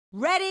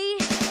Ready?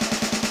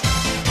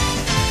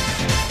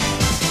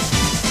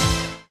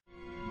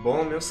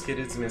 Bom, meus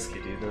queridos e minhas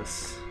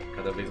queridas,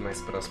 cada vez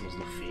mais próximos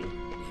do fim,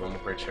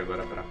 vamos partir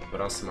agora para a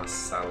próxima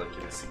sala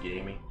aqui desse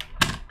game.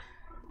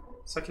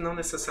 Só que não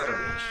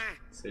necessariamente,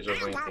 vocês já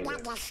vão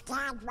entender.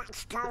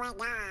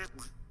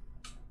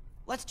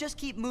 Let's just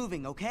keep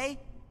moving, okay?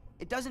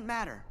 It doesn't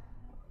matter.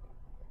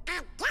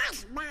 It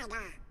does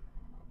matter.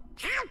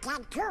 How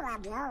can two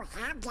of you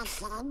have the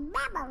same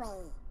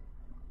memory?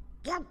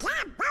 You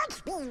can't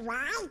both be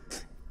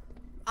right.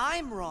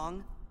 I'm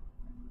wrong.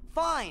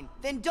 Fine,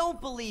 then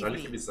don't believe Olha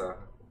que me. bizarro.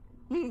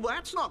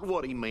 That's not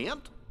what he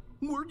meant.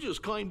 We're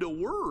just kinda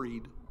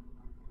worried.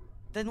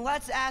 Then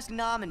let's ask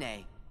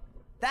Naminé.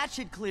 That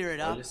should clear it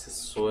up. Olha esse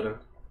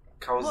Sora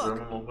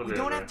causando um Look, rolê, we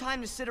don't have velho.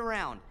 time to sit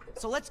around,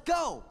 so let's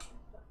go.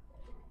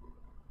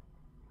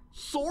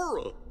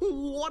 Sora,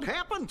 what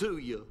happened to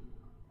you?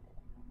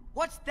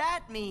 What's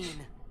that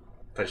mean?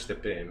 Tá de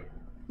TPM.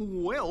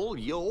 Well,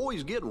 you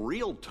always get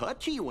real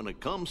touchy when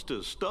it comes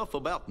to stuff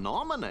about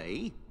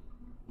Naminé.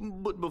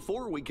 But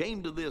before we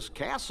came to this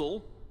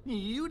castle,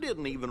 you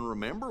didn't even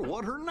remember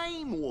what her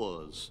name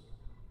was.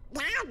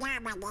 Now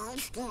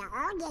Naminé's the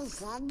only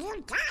thing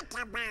you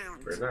talk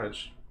about. Verdade.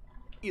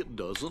 It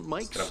doesn't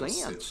make Escravoceta.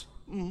 sense.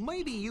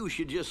 Maybe you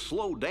should just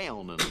slow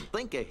down and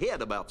think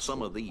ahead about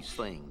some of these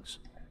things.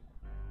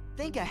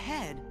 Think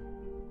ahead?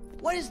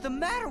 What is the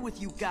matter with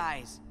you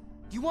guys?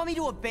 Do you want me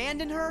to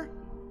abandon her?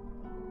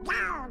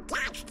 No,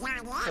 that's not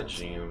it.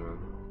 Tadinho, mano.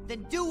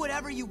 Then do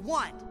whatever you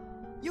want.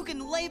 You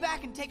can lay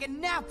back and take a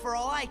nap for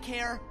all I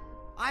care.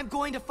 I'm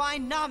going to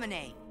find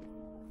Naminé.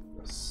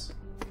 Nossa.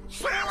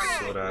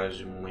 Sora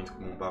age muito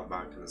como um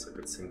babaca nessa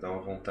cutscene. Dá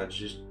uma vontade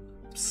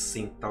de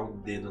sentar o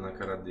dedo na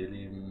cara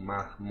dele e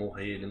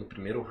morrer ele no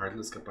primeiro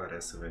Heartless que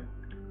aparece, velho.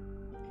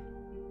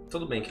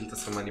 Tudo bem que ele tá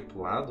sendo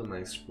manipulado,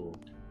 mas, tipo...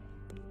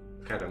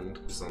 Cara, é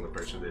muito cuzão da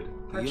parte dele.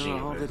 You're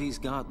Tadinho, all that velho. he's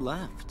got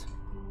left.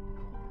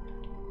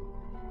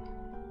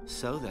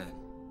 So then,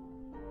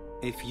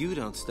 if you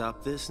don't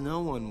stop this,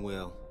 no one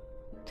will.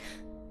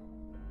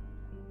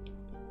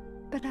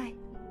 But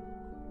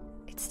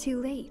it's too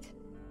late.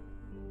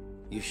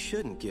 You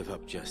shouldn't give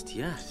up just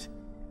yet.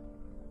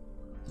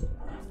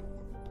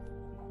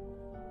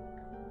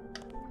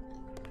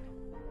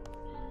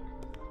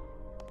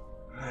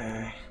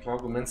 Ai,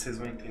 logo menos vocês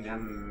vão entender a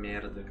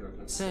merda que vai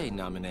acontecer. Say,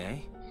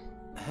 Naminé,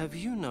 have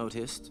you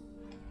noticed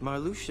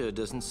Marluxia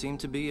doesn't seem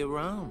to be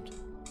around?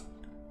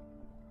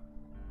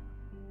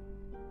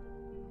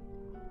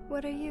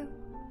 What are you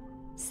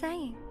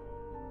saying?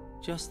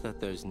 Just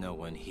that there's no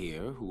one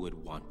here who would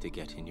want to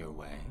get in your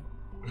way.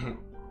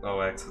 Ó,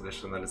 o Exo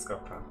deixando ela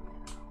escapar.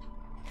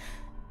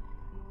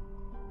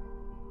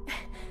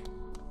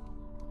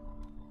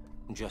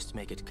 Just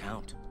make it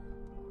count.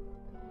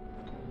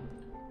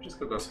 Por isso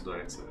que eu gosto do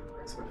Exo, velho.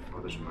 O Exo é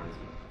foda demais,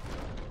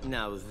 mano.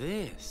 Now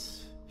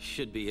this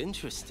should be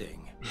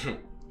interesting.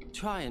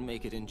 Try and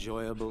make it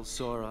enjoyable,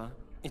 Sora.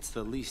 It's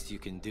the least you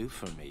can do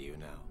for me, you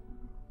know.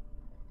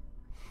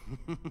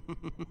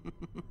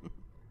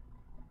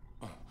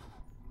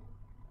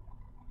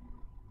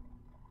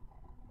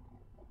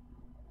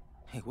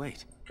 Hey,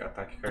 wait.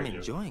 Ataque I'm cardíaco.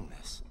 enjoying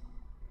this.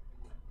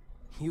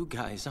 You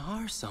guys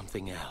are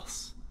something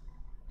else.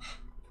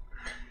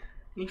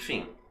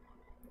 Enfim.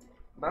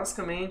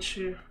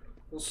 Basicamente,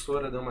 o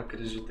Sora deu uma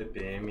crise de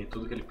TPM,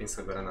 tudo que ele pensa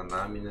agora é na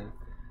Naminé,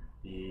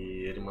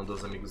 e ele mandou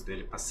os amigos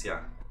dele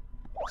passear.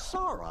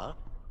 Sora,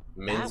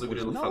 Menos o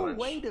grilo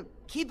falante.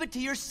 Keep it to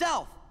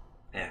yourself.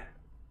 É,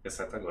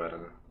 exceto agora,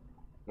 né?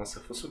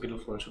 Nossa, se fosse o grilo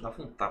falante, eu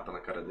dava um tapa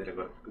na cara dele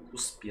agora, eu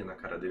cuspia na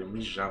cara dele, eu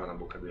mijava na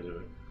boca dele,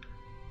 velho.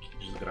 Que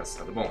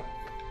desgraçado. Bom,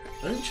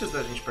 antes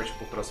da gente partir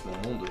pro próximo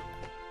mundo,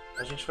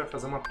 a gente vai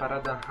fazer uma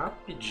parada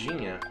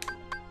rapidinha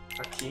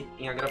aqui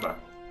em Agrabah.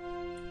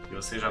 E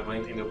vocês já vão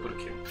entender o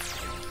porquê.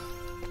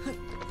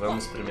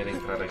 Vamos primeiro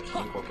entrar aqui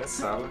em qualquer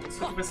sala.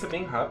 Isso aqui vai ser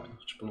bem rápido,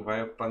 tipo, não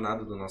vai ocupar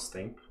nada do nosso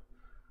tempo.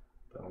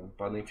 Então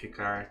podem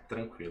ficar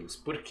tranquilos.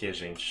 Por quê,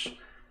 gente?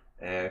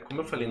 Como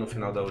eu falei no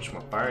final da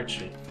última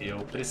parte, eu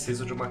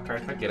preciso de uma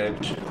carta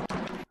Gravity.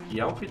 E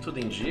ao que tudo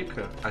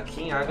indica,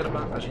 aqui em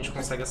Agrabah a gente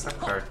consegue essa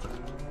carta.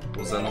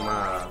 Usando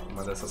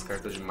uma dessas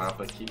cartas de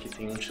mapa aqui que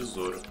tem um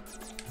tesouro.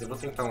 Eu vou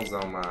tentar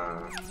usar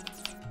uma...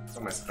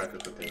 Qual mais fraca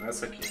que eu tenho?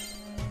 Essa aqui.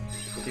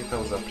 Vou tentar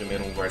usar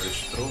primeiro um guarda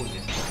de trove.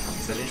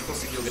 Se a gente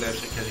conseguir o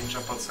Gravity aqui, a gente já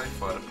pode sair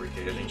fora,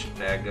 porque a gente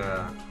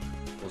pega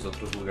os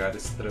outros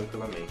lugares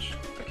tranquilamente.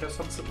 Aqui é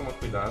só você tomar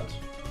cuidado.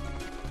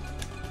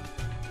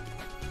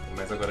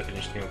 Mas agora que a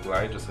gente tem o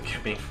Glide, isso aqui é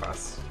bem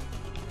fácil.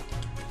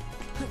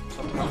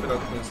 Só tomar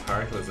cuidado com os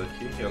Heartless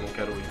aqui, eu não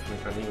quero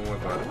enfrentar nenhum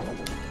agora.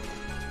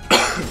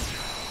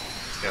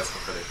 Esquece que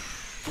eu falei.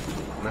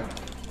 Né?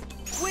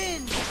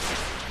 Win!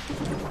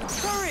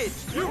 Courage!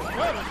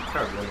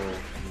 Cagou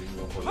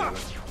no rolê, né?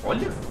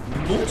 Olha!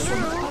 Nossa,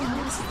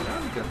 mano, esse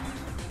draga!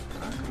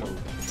 Caraca,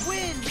 maluco.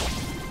 Win!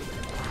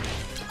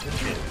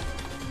 Enfim.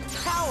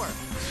 Power!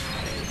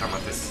 Tentar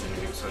matar esses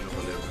inimigos só de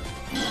rolê, né?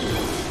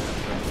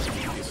 É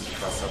difícil de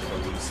passar do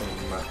bagulho sem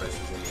matar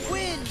esses inimigos.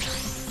 Win!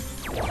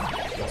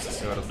 Nossa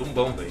senhora,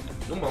 Dumbão, velho.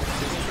 Dumbão,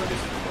 vocês não viram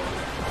esse Dumbão,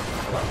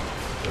 Olha lá.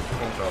 Eu que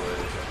controlo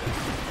ele.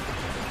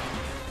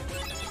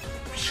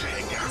 Bicho,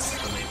 arregaça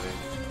também, velho.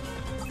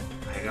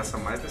 Arregaça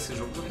mais nesse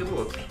jogo do que no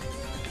outro.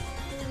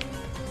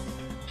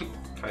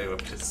 Caiu a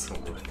pressão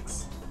do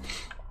Rex.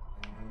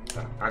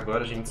 Tá,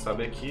 agora a gente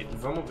sobe aqui.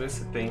 Vamos ver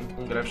se tem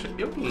um graft.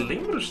 Eu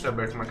lembro de ter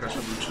aberto uma caixa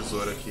do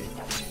tesouro aqui.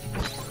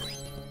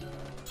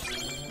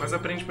 Mas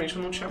aparentemente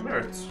eu não tinha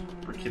aberto.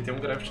 Porque tem um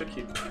graft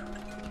aqui.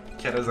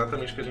 Que era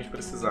exatamente o que a gente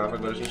precisava.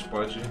 Agora a gente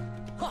pode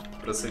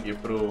prosseguir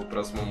pro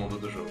próximo mundo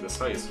do jogo. É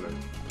só isso, né?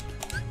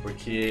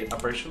 Porque a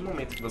partir do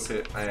momento que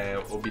você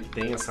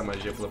obtém essa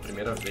magia pela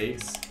primeira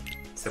vez,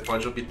 você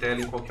pode obter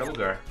ela em qualquer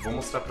lugar. Vou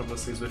mostrar pra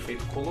vocês o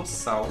efeito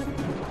colossal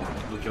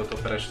do que eu tô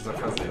prestes a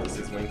fazer.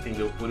 Vocês vão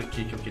entender o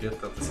porquê que eu queria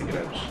tanto esse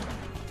graft.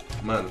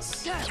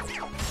 Manos,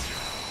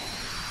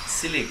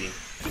 se liguem.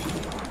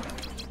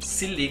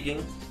 Se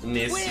liguem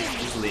nesse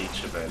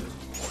slate, velho.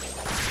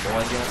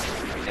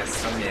 Olha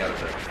essa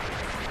merda.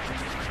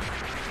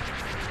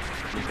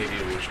 Não peguei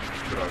o último,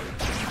 droga.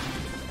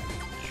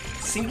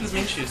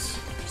 Simplesmente isso.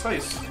 Só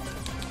isso.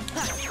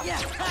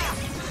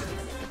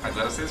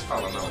 Agora vocês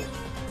falam, não.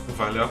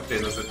 Valeu a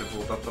pena você ter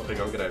voltado pra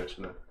pegar o Gravity,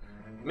 né?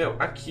 Meu,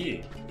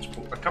 aqui,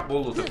 tipo, acabou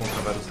a luta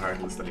contra vários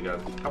Heartless, tá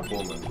ligado?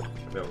 Acabou, mano.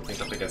 Meu, vou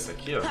tentar pegar esse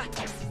aqui, ó.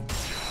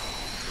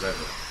 Vai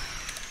ver.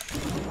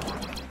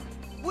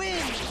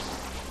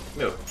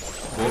 Meu,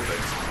 acabou,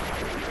 velho.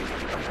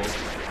 Acabou.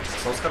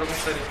 Só os caras não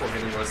saírem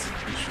correndo igual esse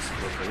bicho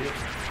escroto aí.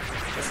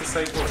 Mas se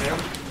sair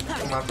correndo,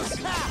 eu mato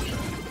assim.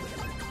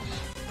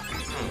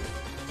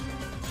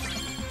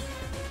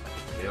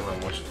 Pelo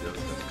amor de Deus,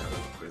 né?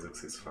 Cada coisa que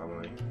vocês falam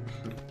aí.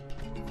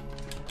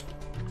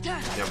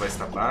 Minha voz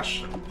está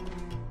baixa.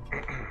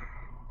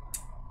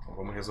 Então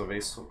vamos resolver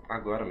isso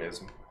agora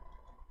mesmo.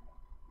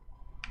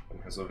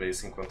 Vamos resolver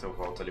isso enquanto eu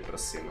volto ali pra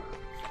cima.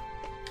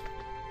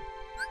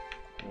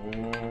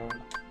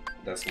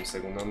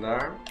 12º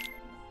andar.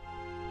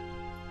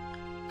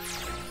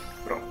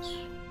 Pronto.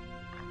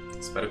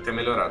 Espero que tenha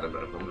melhorado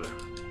agora, vamos ver.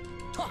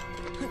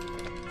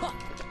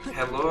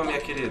 Hello,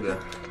 minha querida.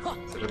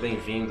 Seja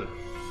bem-vindo.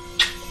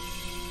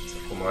 Se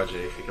acomode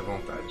aí, fique à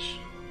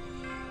vontade.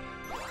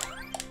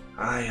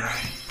 Ai,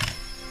 ai.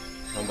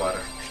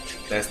 Vambora.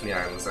 Destiny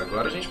Islands.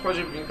 Agora a gente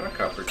pode vir pra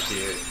cá,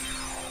 porque...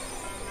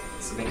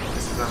 Se bem que eu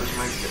precisava de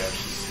mais graft,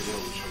 isso seria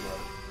útil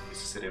agora.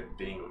 Isso seria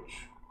bem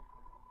útil.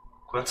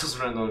 Quantos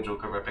Random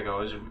Joker vai pegar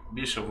hoje?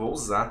 Bicho, eu vou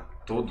usar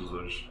todos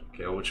hoje.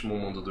 Que é o último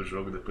mundo do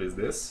jogo depois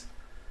desse.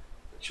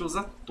 A gente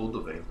usa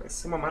tudo, velho. Vai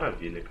ser uma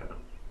maravilha, cara.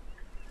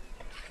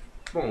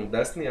 Bom,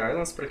 Destiny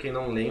Islands, pra quem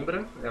não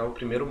lembra, é o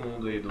primeiro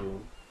mundo aí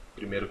do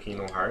primeiro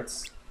Kingdom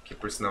Hearts. Que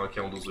por sinal aqui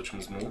é um dos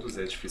últimos mundos,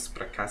 é difícil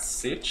pra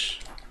cacete.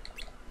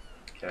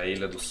 Que é a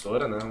ilha do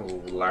Sora, né?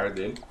 O lar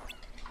dele.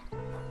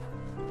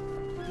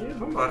 E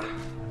vambora.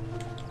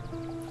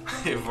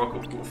 Evoca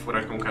o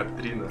furacão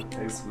Katrina,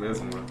 é isso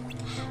mesmo, mano.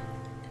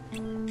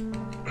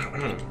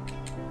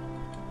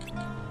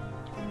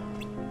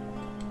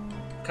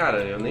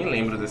 Cara, eu nem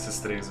lembro desses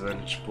três,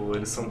 velho. Tipo,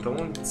 eles são tão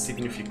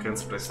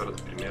insignificantes pra história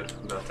do primeiro.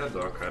 Dá até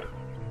dó, cara.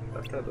 Dá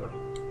até dó.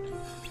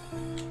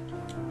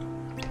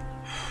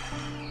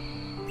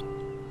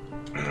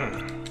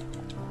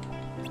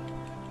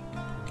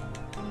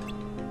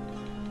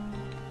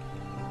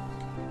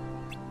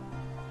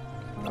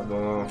 Tá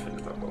bom,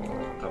 filho, tá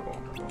bom, tá bom,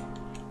 tá bom.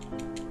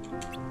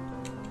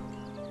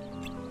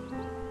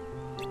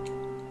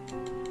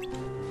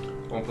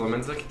 Bom, pelo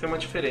menos aqui tem uma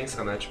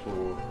diferença, né?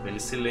 Tipo,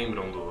 eles se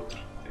lembram do outro.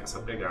 Tem essa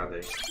pegada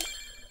aí.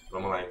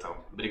 Vamos lá, então.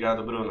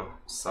 Obrigado, Bruno.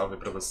 Salve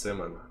pra você,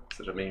 mano.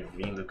 Seja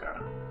bem-vindo,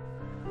 cara.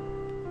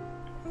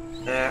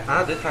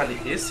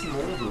 Detalhe. Esse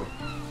mundo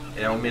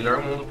é o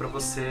melhor mundo pra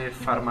você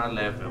farmar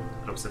level.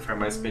 Pra você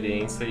farmar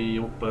experiência e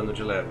upando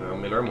de level. É o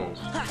melhor mundo.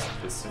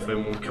 Esse foi o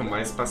mundo que eu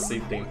mais passei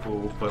tempo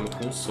upando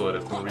com o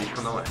Sora. Com o Rico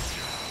não é.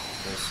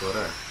 Com o Sora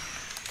é.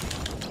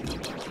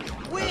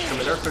 Acho que a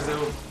melhor coisa é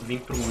eu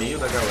vir pro meio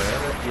da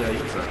galera e aí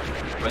usar.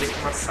 Olha que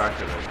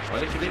massacre, velho.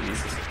 Olha que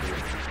delícia isso aqui.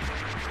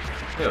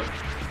 Meu.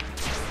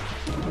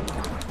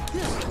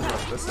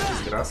 Nossa, essa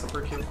desgraça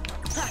porque...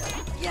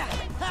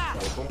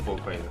 Faltou um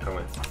pouco ainda,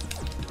 calma aí.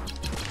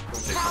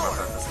 Não tem como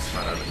matar com essas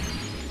paradas aqui.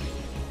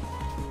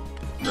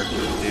 Pior que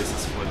eu odeio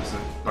essas coisas, né?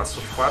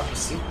 Passou 4,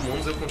 5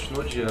 mundos e eu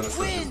continuo odiando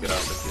essa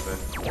desgraça aqui, velho.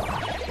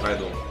 Vai,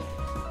 Dom.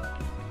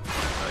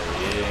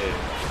 Aê.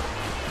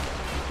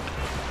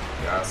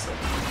 Graça.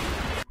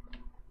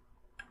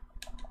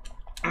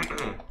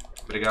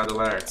 Obrigado,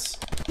 Lars.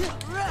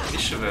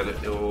 Ixi,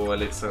 velho,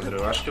 Alexandre,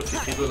 eu acho que eu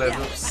fiquei do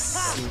level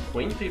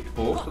 50 e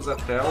poucos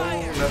até o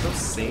level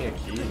 100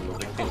 aqui,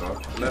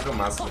 99. O level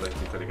máximo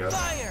daqui, tá ligado?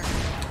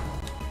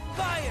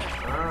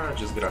 Ah,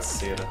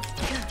 desgraceira.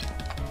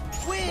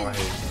 Morre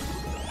aí.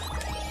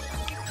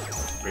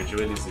 Perdi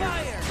o Elisir.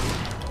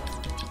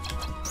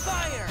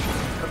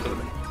 Tá tudo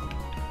bem.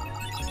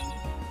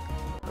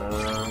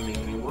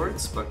 Mini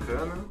Words,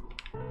 bacana.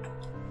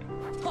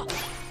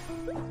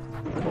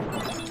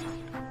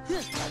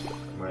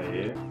 Calma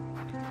aí.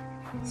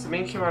 Se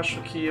bem que eu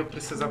acho que eu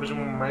precisava de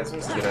mais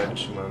uns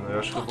Gravity, mano. Eu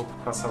acho que eu vou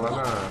passar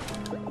lá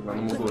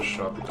no Muggle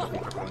Shop pra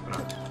tentar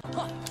comprar.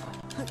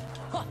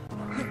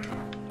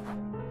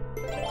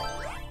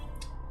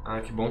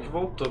 Mas que bom que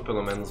voltou,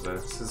 pelo menos, velho.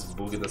 Esses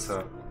bugs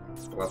dessa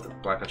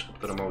placa de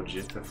captura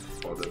maldita é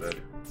foda,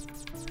 velho.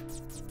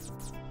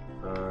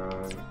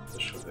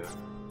 Deixa eu ver.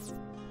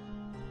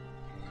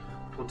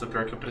 Puta,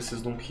 pior que eu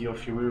preciso de um Key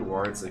of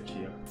Rewards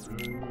aqui.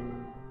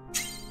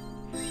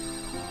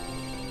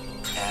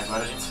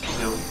 Agora a gente se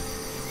fudeu.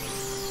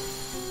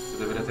 Eu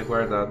deveria ter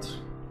guardado.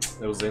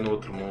 Eu usei no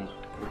outro mundo.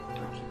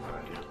 Puta que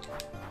pariu.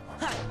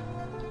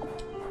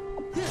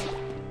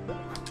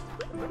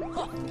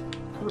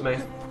 Tudo bem.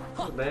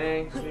 Tudo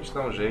bem, a gente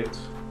dá um jeito.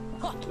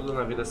 Tudo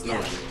na vida se dá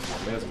um jeito, não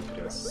é mesmo,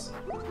 crianças?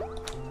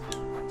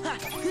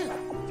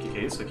 O que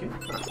é isso aqui?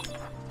 Ah,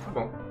 tá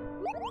bom.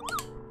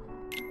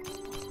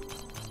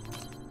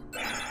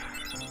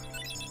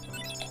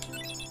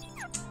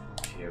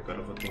 Ok, agora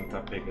eu vou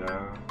tentar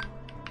pegar...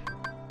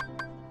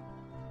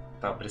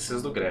 Tá,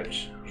 preciso do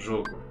Gravity.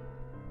 Jogo.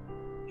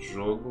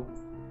 Jogo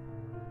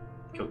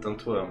que eu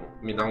tanto amo.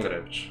 Me dá um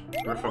Gravity.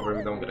 Por favor,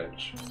 me dá um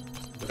Gravity.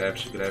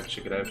 Gravity,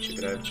 Gravity, Gravity,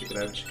 Gravity,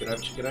 Gravity,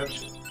 Gravity,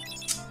 Gravity.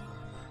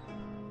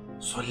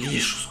 Só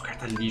lixo, só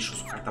carta lixo,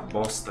 só carta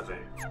bosta,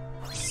 velho.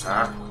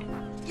 Saco.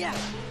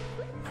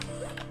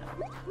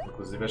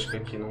 Inclusive, acho que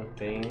aqui não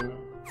tem...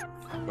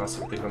 Nossa,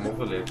 eu tenho uma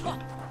movoleta.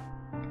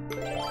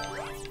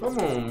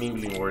 Vamos um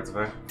Mingling Words,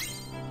 vai.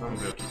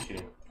 Vamos ver o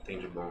que tem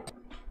de bom.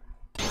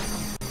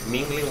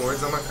 Mingling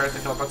Words é uma carta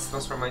que ela pode se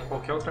transformar em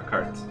qualquer outra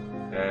carta.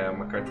 É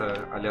uma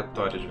carta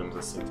aleatória, digamos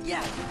assim.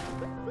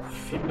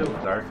 Feeble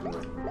Dark, mano.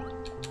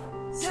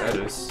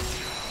 Sério isso?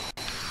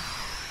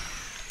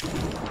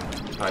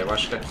 Tá, eu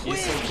acho que aqui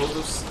são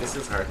todos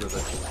esses Heartless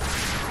aqui.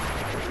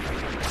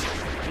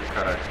 Ih,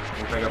 caralho,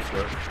 vamos pegar a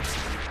flor.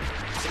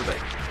 Tudo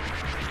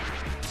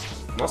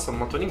bem. Nossa, não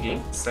matou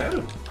ninguém.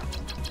 Sério?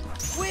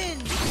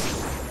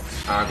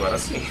 Ah, agora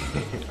sim.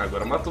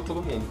 Agora matou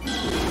todo mundo.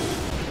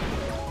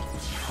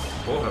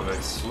 Porra, velho,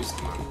 que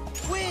susto, mano.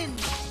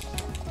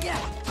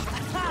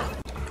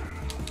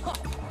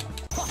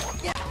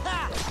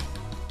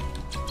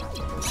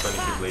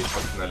 Sonic Blade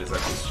pra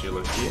finalizar com o estilo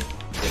aqui.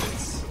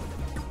 Beleza.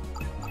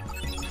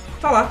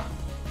 Tá lá.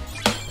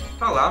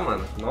 Tá lá,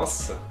 mano.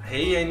 Nossa.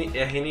 Rei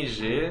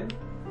RNG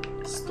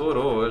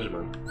estourou hoje,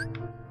 mano.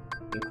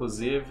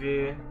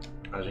 Inclusive,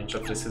 a gente já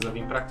precisa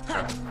vir pra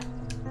cá.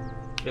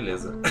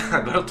 Beleza.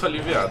 Agora eu tô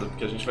aliviado,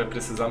 porque a gente vai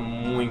precisar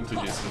muito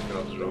disso no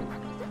final do jogo.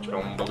 Tipo, é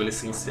um bagulho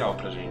essencial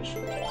pra gente.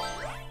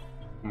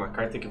 Uma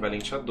carta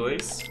equivalente a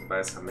 2, vai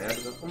essa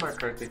merda. Uma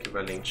carta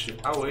equivalente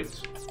a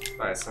 8,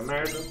 vai essa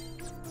merda.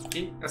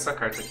 E essa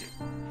carta aqui.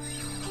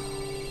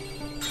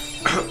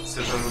 Se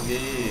eu já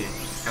joguei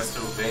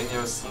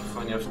Castlevania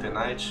Symphony of the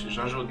Night,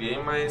 já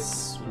joguei,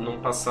 mas não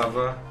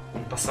passava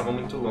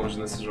muito longe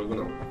nesse jogo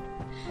não.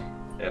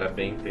 Era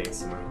bem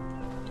intenso, mano.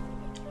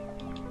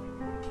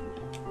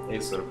 É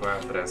isso, qual é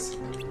a pressa?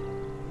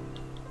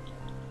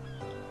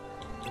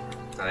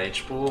 Aí,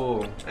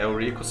 tipo, é o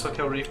Rico, só que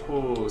é o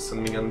Rico, se eu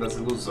não me engano, das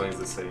ilusões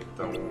esse aí,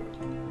 então,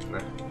 né?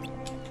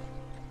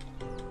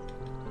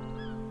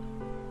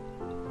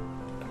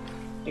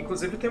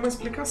 Inclusive tem uma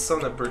explicação,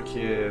 né,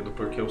 do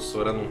porquê o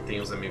Sora não tem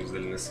os amigos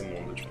dele nesse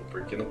mundo, tipo,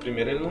 porque no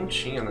primeiro ele não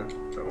tinha, né?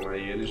 Então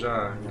aí eles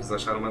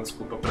acharam uma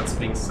desculpa pra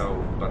dispensar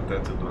o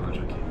Pateta e o Donald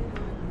aqui.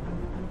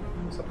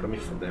 Só pra me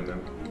fuder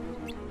mesmo.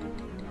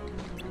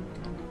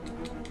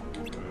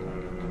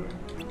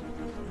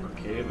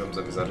 Ok, vamos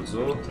avisar os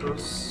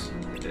outros.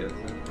 Beleza.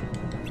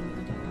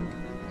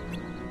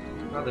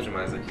 Nada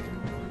demais aqui.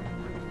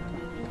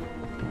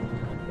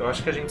 Eu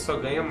acho que a gente só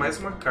ganha mais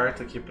uma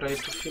carta aqui pra ir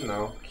pro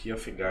final. Key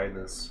of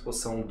Guidance. Ou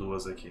são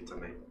duas aqui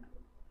também.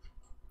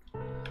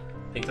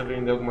 Tenta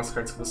vender algumas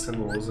cartas que você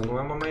não usa. Não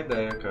é uma má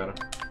ideia, cara.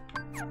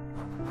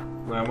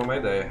 Não é uma má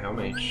ideia,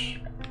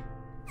 realmente.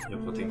 Eu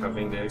vou tentar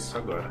vender isso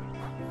agora.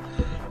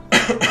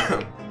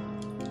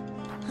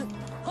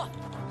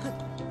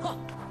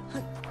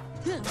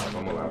 Tá,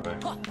 vamos lá, vai.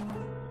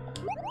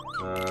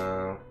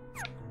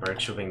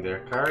 Partiu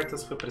vender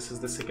cartas, porque eu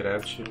preciso desse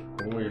Gravity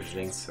com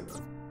urgência,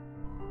 mano.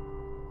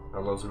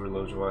 Allows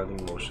reload while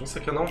in motion. Isso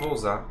aqui eu não vou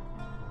usar.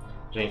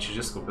 Gente,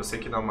 desculpa, eu sei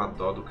que dá uma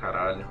dó do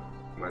caralho,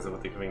 mas eu vou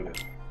ter que vender.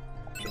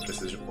 Eu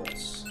preciso de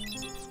pontos.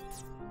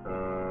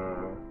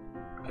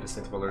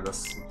 Acrescenta o valor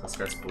das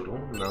cartas por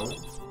 1? Não.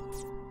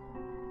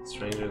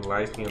 Stranger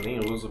Lightning eu nem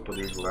uso o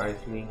poder de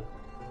Lightning.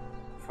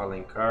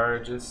 Fallen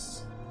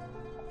Cards.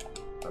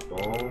 Tá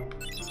bom.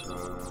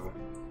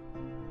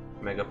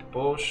 Mega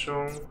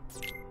Potion.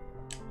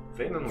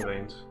 Vendo ou não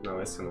vendo? Não,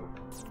 esse não.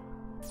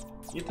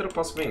 Ítero eu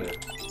posso vender.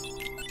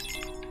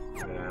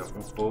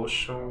 Um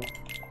Potion.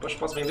 Poxa,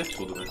 posso vender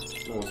tudo, né?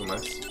 Não uso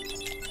mais.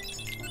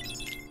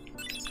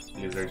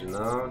 Blizzard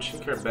não.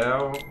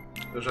 Tinkerbell.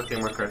 Eu já tenho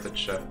uma carta de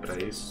chefe pra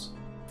isso.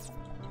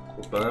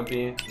 O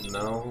Bambi,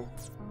 não.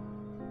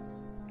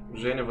 O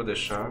Gênio eu vou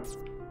deixar.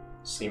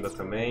 Simba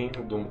também.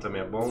 O Doom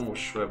também é bom. O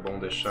Mushu é bom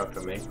deixar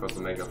também por causa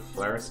do Mega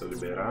Flare, se eu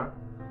liberar.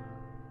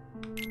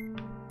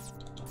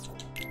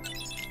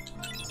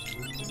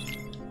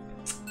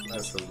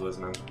 Essas duas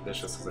mesmo.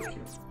 Deixa essas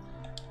aqui.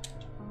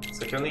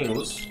 Isso aqui eu nem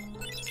uso.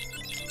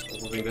 Eu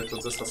vou vender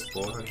todas essas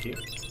porra aqui.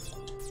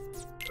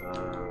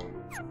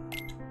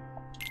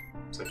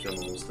 Isso Isso aqui eu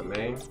não uso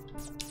também.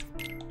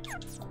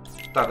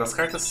 Tá, das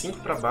cartas 5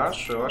 pra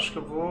baixo, eu acho que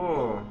eu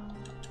vou...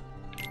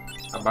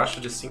 Abaixo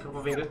de 5 eu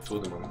vou vender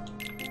tudo, mano.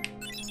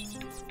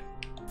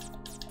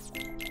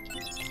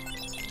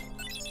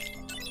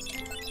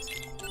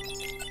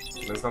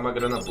 Mas dá uma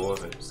grana boa,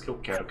 velho. Isso que eu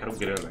quero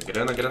grana.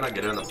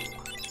 Grana,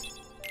 mano.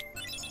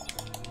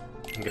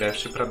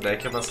 Graft pra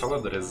deck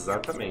avassalador,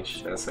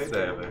 exatamente. Essa é a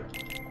ideia, velho.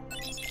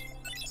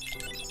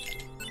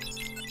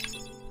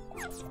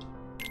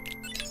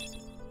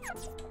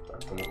 Tá,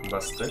 estamos com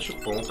bastante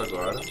ponto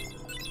agora.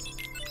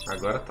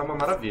 Agora tá uma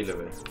maravilha,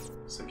 velho.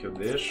 Isso aqui eu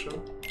deixo.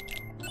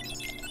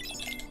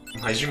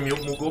 Mais de 1000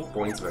 Moogle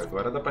Points, velho.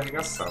 Agora dá pra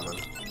arregaçar, mano.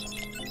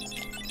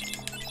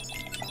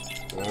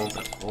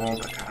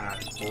 Compra,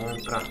 caralho.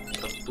 Compra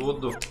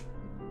tudo.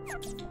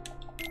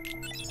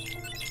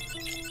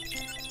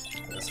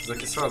 Essas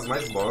aqui são as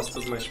mais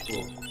bostas, mas, tipo,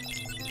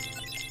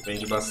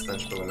 vende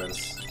bastante, pelo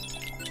menos.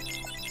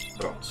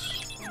 Pronto.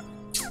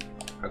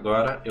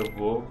 Agora eu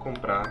vou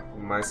comprar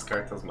mais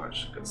cartas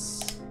mágicas.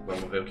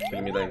 Vamos ver o que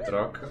ele me dá em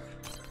troca.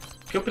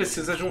 O que eu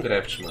preciso é de um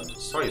graft, mano.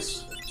 Só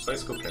isso. Só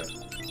isso que eu quero.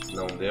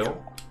 Não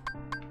deu.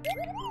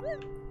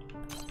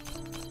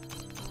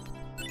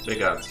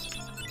 Obrigado.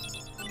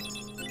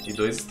 E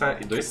dois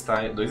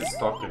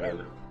stop,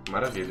 velho.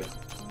 Maravilha.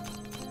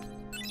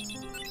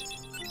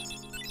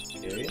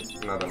 Ok,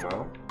 nada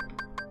mal.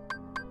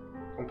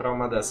 Vou comprar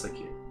uma dessa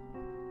aqui.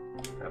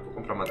 Vou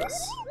comprar uma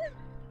dessa.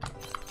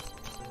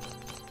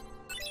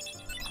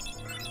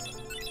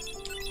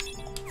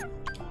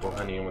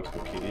 Porra nenhuma do que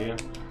eu queria.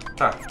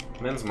 Tá,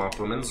 menos mal.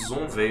 Pelo menos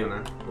um veio,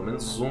 né? Pelo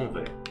menos um,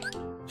 velho.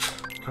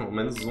 Pelo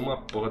menos uma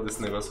porra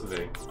desse negócio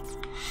veio.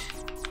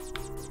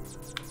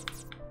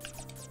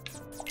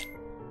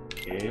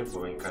 Ok,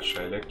 vou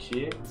encaixar ele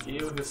aqui.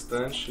 E o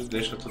restante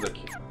deixa tudo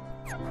aqui.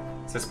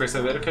 Vocês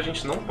perceberam que a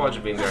gente não pode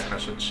vender a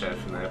caixa de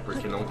chefe, né?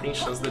 Porque não tem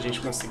chance da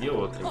gente conseguir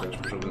outra, então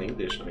tipo, o jogo nem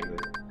deixa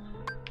vender.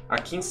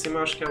 Aqui em cima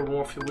eu acho que é o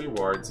Room of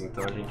Rewards,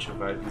 então a gente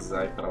vai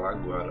visar ir pra lá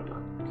agora,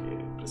 mano. Porque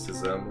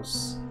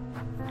precisamos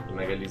do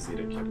Mega Elixir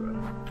aqui agora.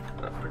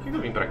 Ah, por que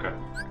eu vim pra cá?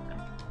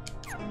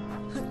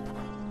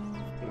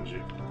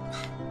 Entendi.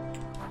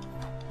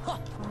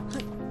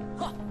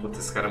 Puta,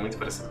 esse cara é muito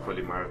parecido com o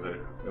Olimar,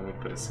 velho. É muito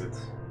parecido.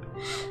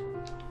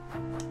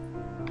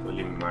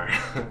 Olimar.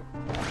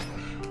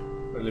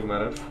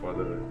 Olimar é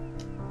foda, velho.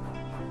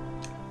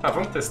 Tá,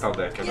 vamos testar o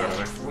deck agora,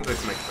 né? Vamos ver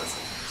como é que tá essa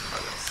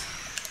palhaça.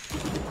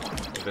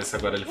 Vamos ver se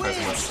agora ele faz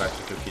o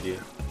massacre que eu queria.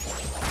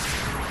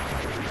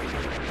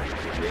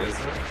 Beleza.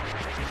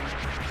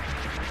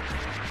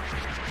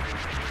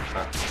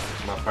 Tá,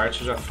 uma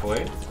parte já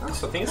foi. Ah,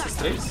 só tem esses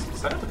 3?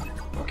 Certo?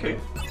 Ok.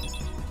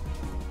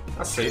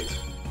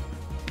 Aceito.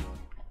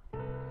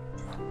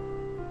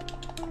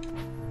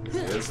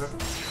 Beleza.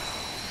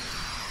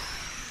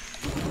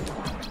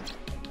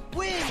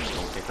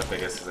 Vamos tentar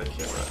pegar esses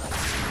aqui agora.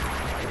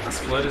 As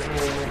flores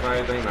não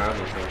vai dar em nada,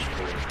 então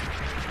tipo...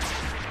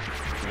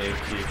 Meio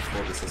que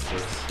foda essas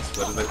flores. As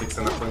flores vai ter que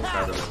ser na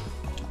pancada, né?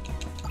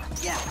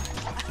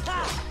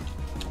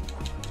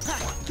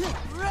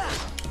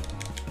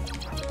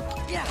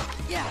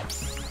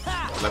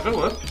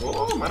 Level up!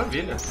 Oh,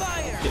 maravilha!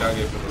 Tirar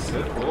aí pra você.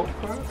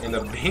 Opa!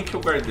 Ainda bem que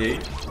eu guardei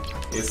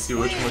esse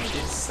último aqui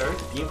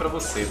certinho pra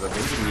vocês, ó.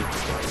 Bem bonito,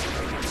 cara.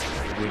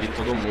 Engoli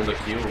todo mundo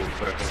aqui, o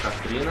Furacão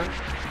Katrina.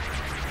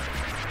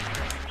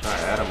 Já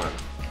era, mano.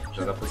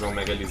 Já dá pra usar um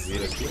Mega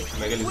Elixir aqui.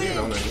 Mega Elixir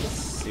não, né? Nem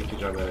sei que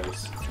diabo era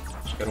isso.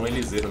 Acho que era um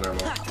Elixir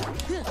normal.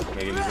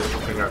 Mega Elixir eu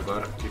vou pegar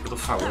agora. O que eu tô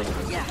falando,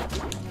 velho?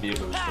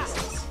 Bíblia de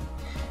consciência.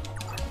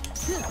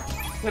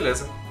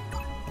 Beleza.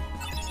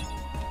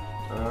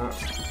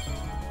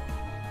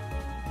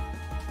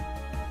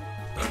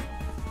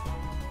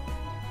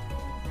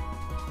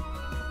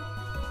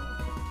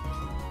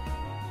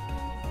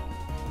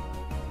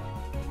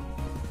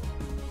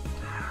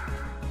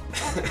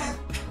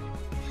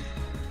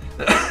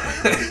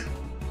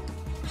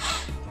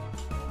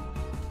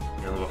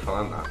 Eu não vou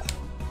falar nada.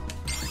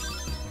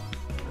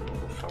 Eu não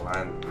vou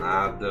falar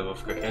nada, vou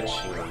ficar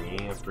quietinho na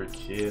minha,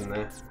 porque,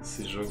 né,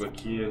 esse jogo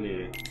aqui,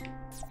 ele...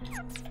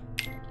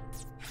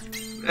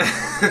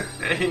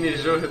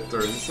 RNG o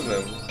retorno, isso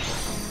mesmo.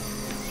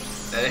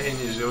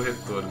 RNG o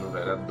retorno,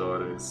 velho,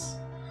 adoro isso.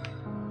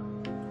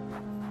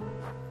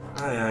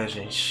 Ai,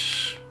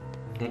 gente.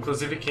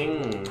 Inclusive, quem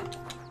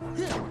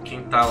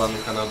tá lá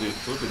no canal do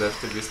YouTube deve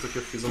ter visto que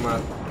eu fiz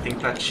uma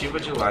tentativa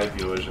de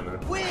live hoje, né?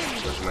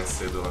 Hoje mais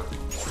cedo lá.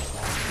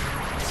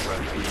 Só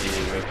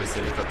que meu PC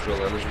ele tá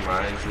trollando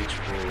demais e,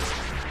 tipo,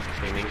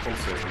 não tem nem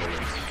condições no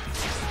momento.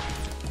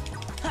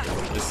 Eu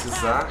vou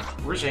precisar,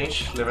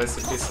 urgente, levar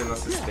esse PC na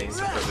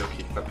assistência pra ver o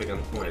que tá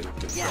pegando com ele,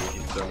 porque ele tá me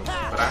irritando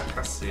pra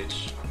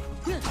cacete.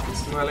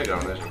 Isso não é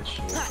legal, né,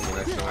 gente? Vamos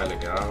combinar que não é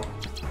legal.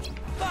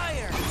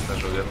 Você tá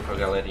jogando com a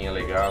galerinha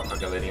legal, com a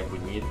galerinha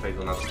bonita, e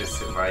do nada o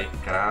PC vai e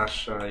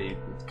cracha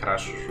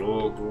o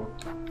jogo.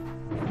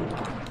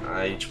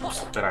 Aí, tipo,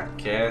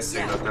 superaquece,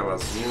 aí dá tela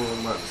azul,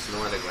 mano, isso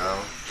não é legal.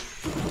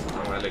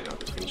 Não é legal,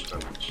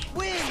 definitivamente.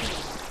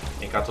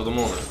 Vem cá todo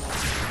mundo.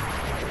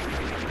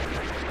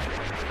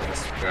 Uma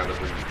sugada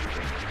bonita.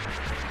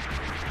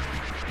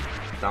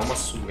 Dá uma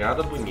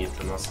sugada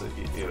bonita. Nossa,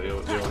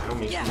 eu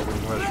realmente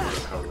não ajudo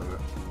a causa, né?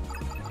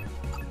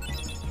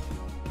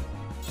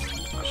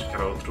 Acho que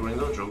era outro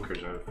Randall Joker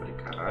já. Eu falei,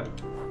 caralho.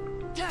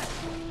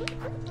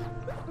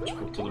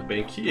 Tipo, tudo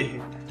bem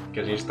que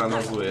a gente tá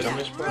na zoeira,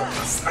 mas tipo...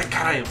 Ai,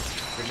 caralho!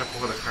 Perdi a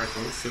porra da carta,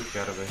 eu não sei o que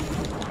era, velho.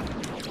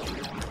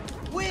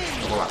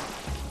 Vamos lá.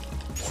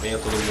 Venha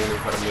todo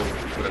mundo para meu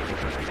cura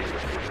contra.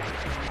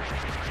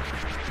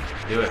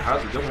 Deu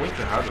errado? Deu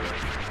muito errado,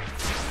 velho.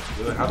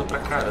 Deu errado pra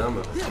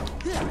caramba.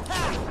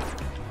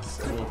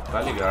 Você não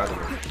tá ligado,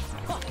 velho.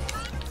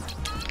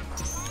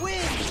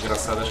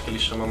 Desgraçado, acho que ele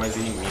chama mais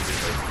inimigos,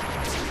 velho.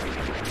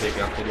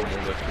 Pegar todo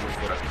mundo aqui no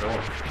furacão, ó.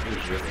 Que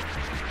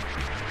jeito.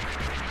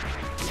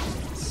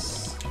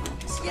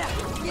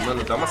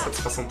 Mano, dá uma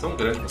satisfação tão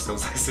grande você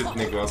usar esse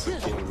negócio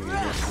aqui nos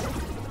inimigos.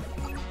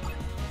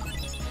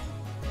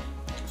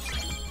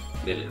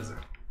 Beleza.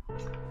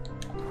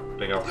 Vou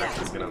pegar o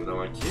cactus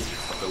grandão aqui,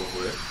 só pelo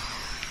roer.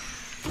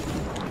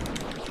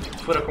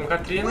 Fura com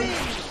Katrina. Eu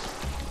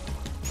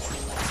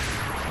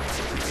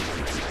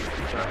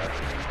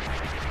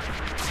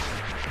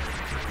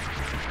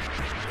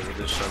vou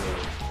deixar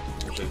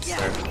no jeito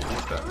certo aqui,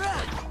 tá?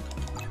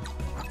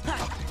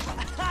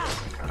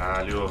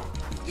 Caralho.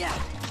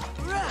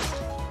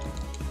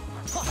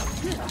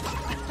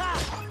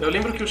 Eu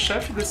lembro que o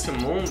chefe desse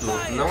mundo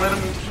não era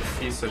muito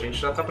difícil, a gente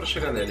já tá pra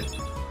chegar nele.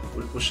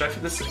 O chefe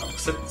desse...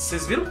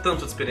 Vocês viram o tanto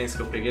de experiência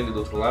que eu peguei ali do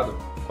outro lado?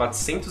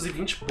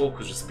 420 e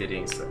poucos de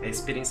experiência. É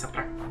experiência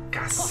pra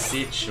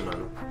cacete,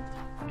 mano.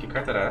 Que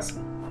carta era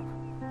essa?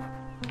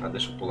 Ah,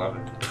 deixa eu pular,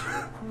 velho.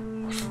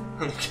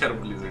 Eu não quero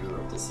Blizzard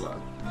não, tô suave.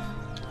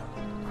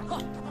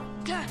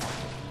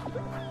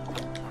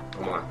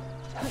 Vamos lá.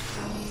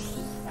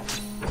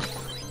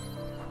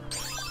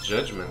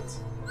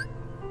 Judgment.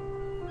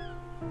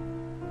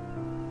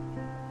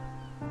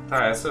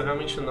 Tá, essa eu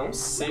realmente não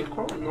sei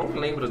qual... Não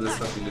lembro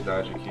dessa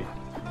habilidade aqui.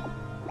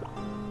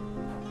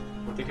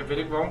 Vou ter que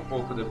averiguar um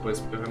pouco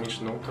depois, porque eu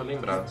realmente não tô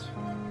lembrado.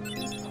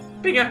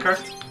 Peguei a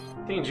carta.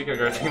 Entendi que a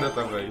carta ainda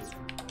tava aí.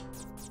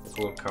 Vou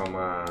colocar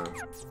uma...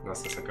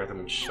 Nossa, essa carta é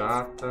muito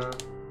chata.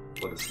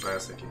 Foda-se, vai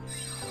essa aqui.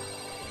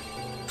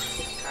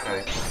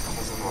 Caralho, tá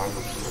fazendo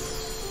água aqui.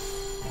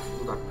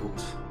 Filho da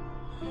puta.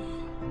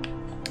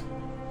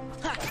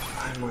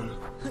 Ai, mano.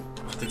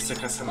 Vou ter que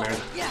secar essa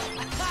merda.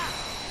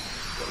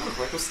 Mano,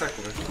 como é que eu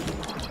seco, velho?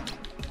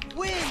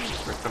 Como é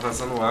que tá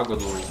vazando água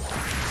do...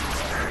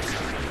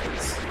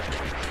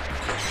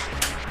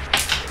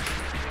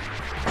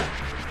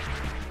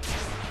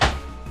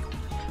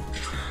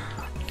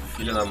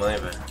 Filha da mãe,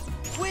 velho.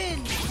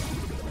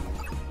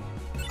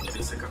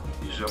 Queria secar com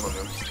pijama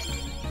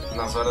mesmo.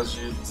 Nas horas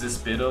de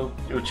desespero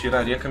eu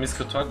tiraria a camisa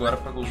que eu tô agora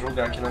pra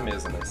jogar aqui na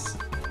mesa, mas...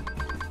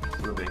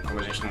 Tudo bem, como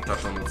a gente não tá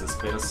tão no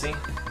desespero assim...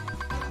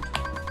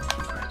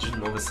 Ah, de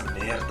novo essa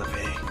merda,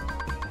 velho.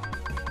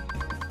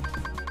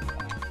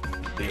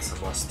 Essa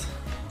bosta.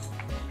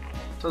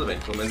 Tudo bem,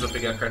 pelo menos eu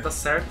peguei a carta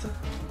certa,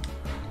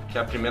 que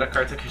é a primeira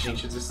carta que a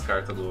gente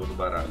descarta do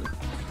baralho.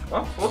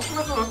 Ó, outro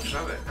level up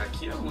já, velho.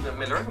 Aqui é o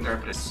melhor lugar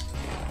pra isso.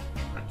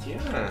 Aqui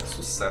é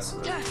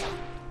sucesso, velho.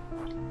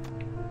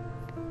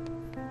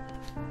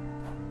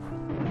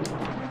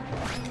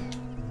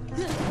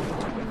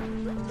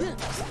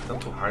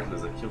 Tanto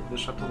Heartless aqui, eu vou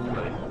deixar todo mundo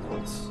aí,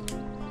 todos.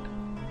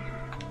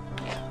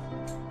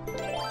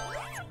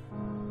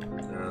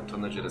 Tô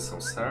na direção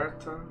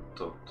certa.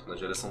 Tô na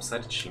direção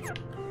certinha.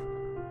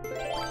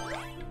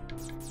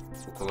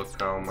 Vou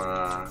colocar um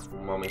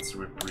Moments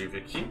Reprieve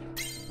aqui.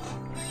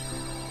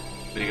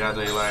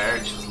 Obrigado aí,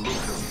 Laertes,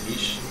 Lucas,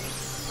 Vixe.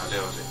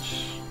 Valeu,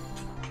 gente.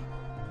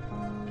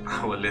 A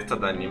roleta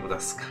da anime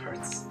das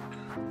cartas.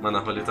 Mano,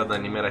 a roleta da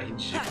anime era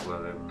ridícula,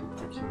 velho.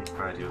 Puta que me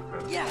pariu,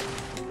 cara.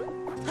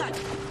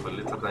 A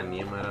roleta da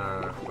anime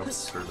era um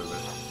absurdo,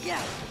 velho.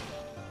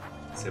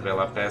 Você vai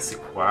lá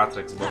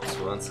PS4, Xbox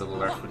One,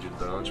 celular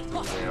fudidão, tipo,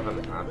 não ganhava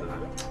nada,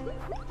 velho.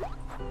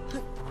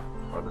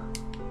 Foda.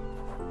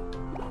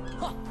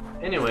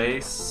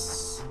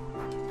 Anyways.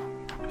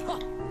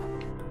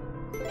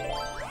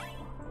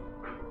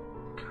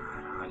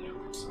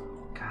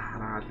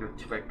 Caralho,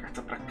 aqui vai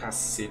carta pra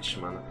cacete,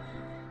 mano.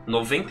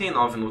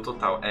 99 no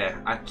total.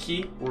 É,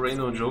 aqui o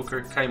Randall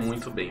Joker cai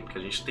muito bem, porque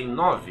a gente tem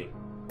 9.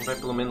 Então vai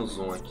pelo menos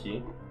um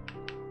aqui.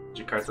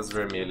 De cartas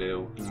vermelhas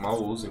eu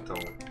mal uso, então...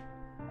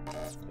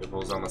 Eu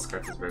vou usar umas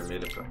cartas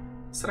vermelhas pra...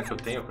 Será que eu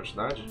tenho a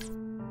quantidade?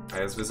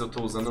 Aí às vezes eu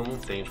tô usando e eu não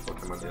tenho de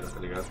qualquer maneira, tá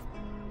ligado?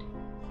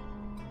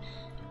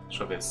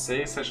 Deixa eu ver.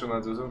 6, 7,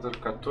 9, 12,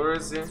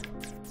 14...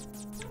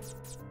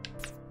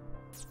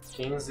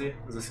 15,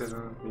 16,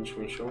 20,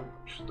 21,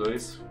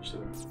 22,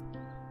 23...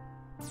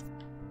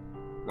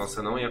 Nossa,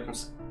 eu não ia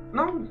conseguir...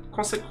 Não,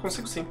 consigo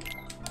sim.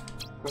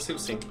 Consigo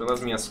sim.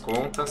 Pelas minhas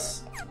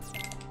contas...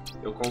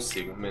 Eu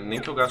consigo, nem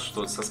que eu gaste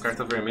todas. Essas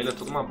cartas vermelhas é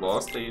tudo uma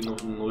bosta e no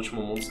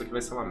último mundo isso aqui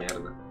vai ser uma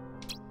merda.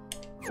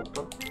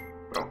 Opa,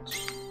 pronto.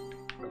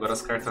 Agora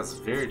as cartas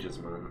verdes,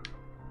 mano.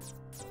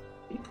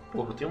 Eita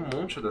porra, eu tenho um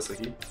monte dessa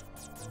aqui.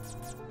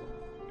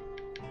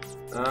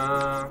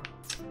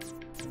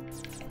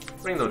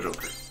 Randall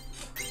Joker.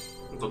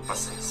 Não tô com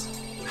paciência.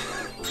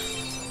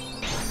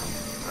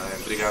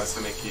 Obrigado,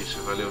 Samekishi.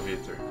 Valeu,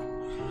 Victor.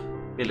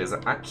 Beleza,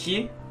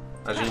 aqui,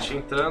 a gente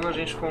entrando, a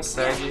gente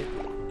consegue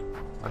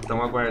a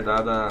tão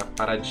aguardada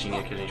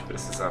paradinha que a gente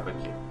precisava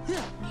aqui.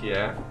 Que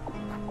é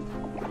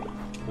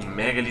o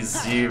Mega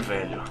Elixir,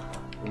 velho.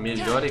 O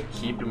melhor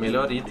equipe, o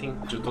melhor item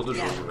de todo o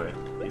jogo,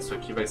 velho. Isso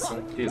aqui vai ser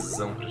um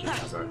tesão pra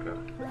gente usar, cara.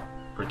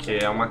 Porque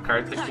é uma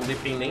carta que,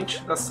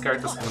 independente das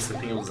cartas que você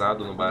tenha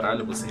usado no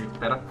baralho, você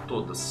recupera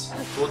todas.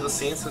 Todas,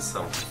 sem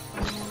exceção.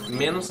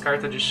 Menos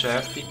carta de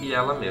chefe e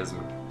ela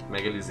mesma.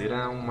 Mega Elixir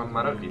é uma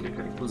maravilha,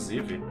 cara.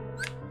 Inclusive,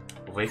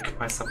 eu vou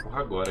equipar essa porra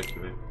agora aqui,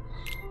 velho.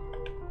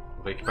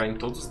 Vou equipar em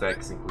todos os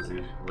decks,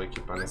 inclusive. Vou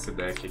equipar nesse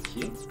deck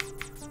aqui.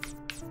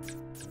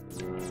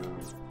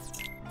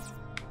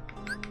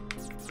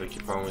 Vou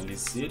equipar um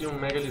Elixir e um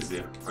Mega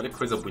Elixir. Olha que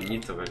coisa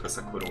bonita, velho, com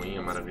essa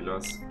coroinha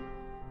maravilhosa.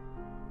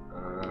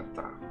 Ah,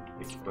 tá.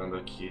 Equipando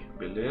aqui,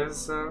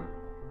 beleza.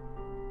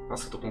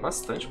 Nossa, eu tô com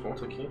bastante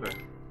ponto aqui,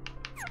 velho.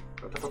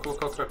 Dá até pra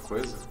colocar outra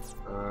coisa.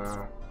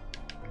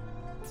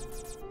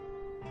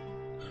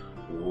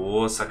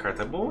 Essa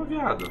carta é boa,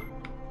 viado.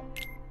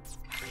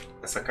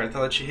 Essa carta,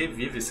 ela te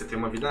revive. Você tem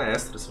uma vida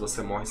extra. Se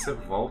você morre, você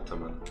volta,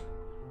 mano.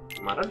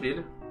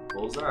 Maravilha.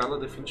 Vou usar ela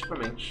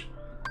definitivamente.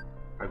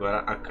 Agora,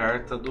 a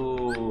carta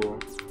do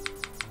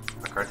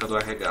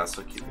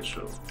arregaço aqui. Deixa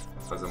eu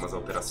fazer umas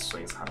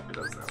alterações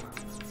rápidas nela.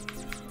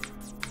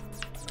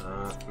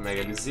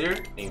 Mega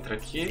Elixir, entra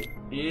aqui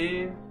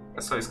e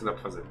é só isso que dá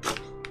pra fazer.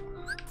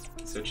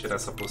 Se eu tirar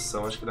essa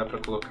poção, acho que dá pra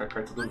colocar a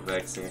carta do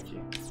Vexen aqui.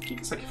 O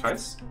que isso aqui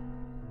faz?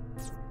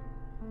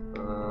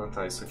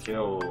 Tá, isso aqui é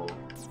o...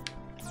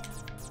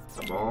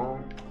 Tá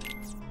bom.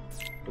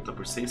 Puta,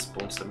 por 6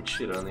 pontos, tá me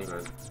tirando, hein,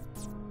 velho.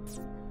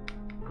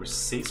 Por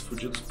 6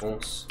 fudidos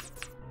pontos.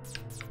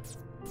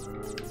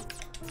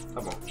 Tá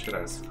bom, vou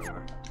tirar essa então,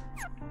 vai.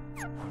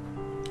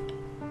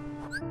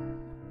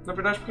 Na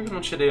verdade, por que eu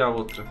não tirei a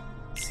outra?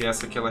 Se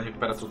essa aqui ela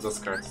recupera todas as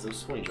cartas, eu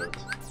sou um idiota.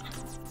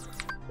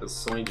 Eu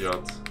sou um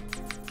idiota.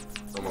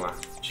 Vamos lá,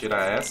 tira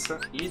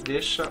essa e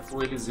deixa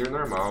o Elixir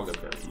normal,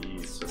 galera.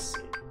 Isso,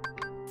 assim.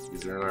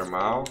 Elixir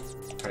normal,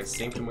 cai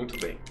sempre muito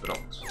bem.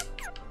 Pronto.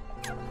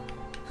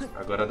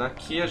 Agora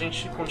daqui a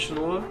gente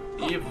continua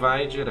e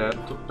vai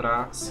direto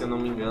pra, se eu não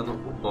me engano,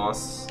 o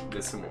boss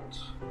desse mundo.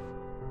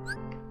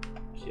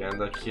 Que é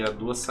daqui a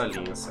 2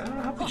 salinhas. É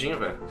rapidinho,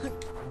 velho.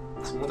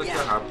 Esse mundo aqui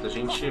é rápido. A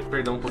gente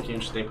perdeu um pouquinho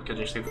de tempo que a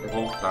gente teve que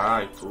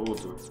voltar e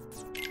tudo.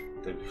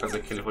 Teve que fazer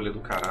aquele rolê do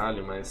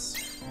caralho,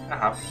 mas é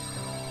rápido.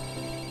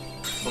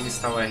 Como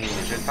está o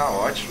RNG? Tá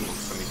ótimo,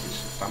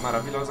 tá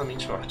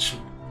maravilhosamente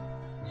ótimo.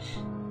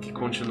 Que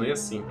continue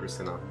assim, por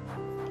sinal.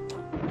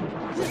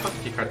 Opa,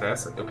 que carta é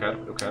essa? Eu quero.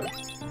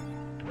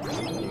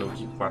 E no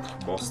Geek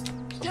 4, bosta.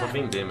 Só pra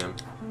vender mesmo.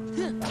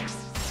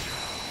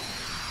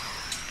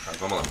 Tá,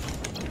 vamos lá.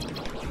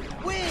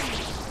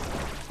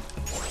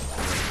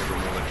 Todo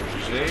mundo aqui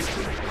de jeito.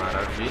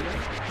 Maravilha.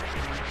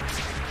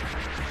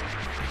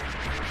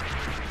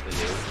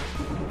 Beleza.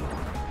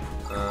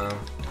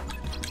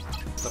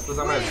 Dá pra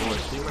usar mais um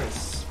aqui,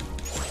 mas...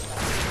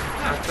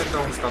 até que dá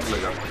um resultado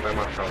legal, porque vai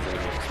matar os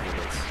inimigos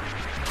momentos.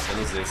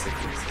 Menos esse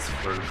aqui, se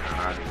for do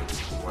caralho,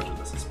 o ódio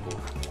dessas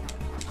porra.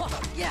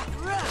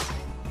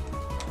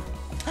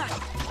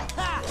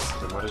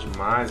 Nossa, demora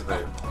demais,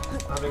 velho.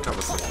 Vem cá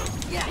você então.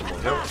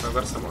 Morreu?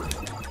 Agora você morre.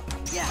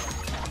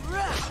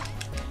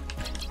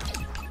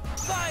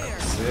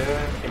 Você...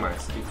 quem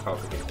mais? Quem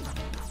falta aqui?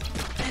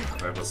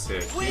 Vai você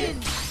aqui.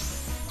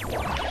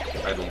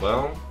 Vai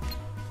Dumbão.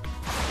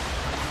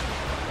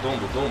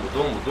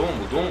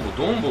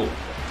 Dumbo!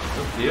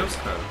 Meu Deus,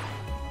 cara.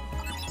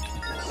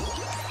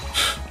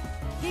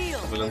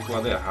 Tô olhando pro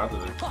lado errado,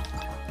 velho.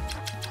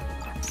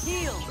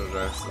 Deixa eu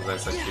já usar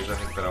isso aqui e já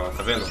recuperar. Ó,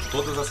 tá vendo?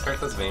 Todas as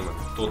cartas vêm, mano.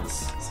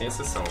 Todas. Sem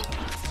exceção.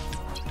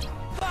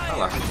 Tá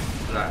lá.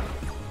 Já.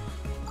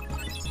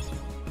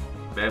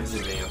 Bebs e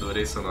vem.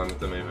 Adorei seu nome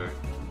também, velho.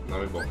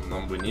 Nome bom.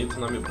 Nome bonito,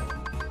 nome bom.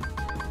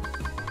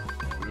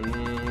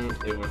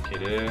 Eu vou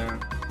querer...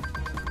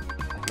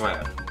 não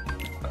era.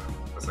 Tá.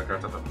 Essa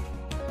carta tá boa.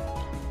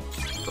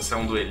 Você é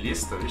um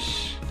duelista?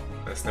 Vixi.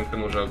 Faz tempo que eu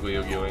não jogo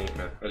Yu-Gi-Oh, hein,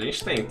 cara. A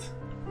gente tenta.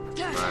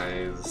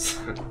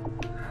 Mas...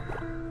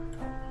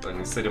 pra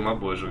mim seria uma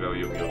boa jogar o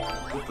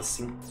Yu-Gi-Oh. Puta,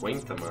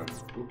 50, mano.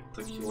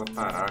 Puta que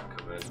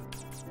laparaca, velho.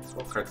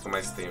 Qual carta que eu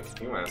mais tenho aqui?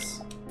 Tenho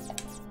essa.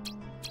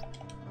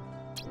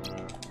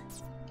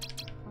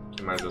 O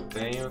que mais eu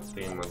tenho?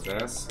 Tenho uma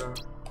dessa.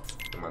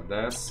 Uma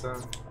dessa.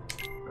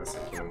 Essa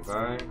aqui não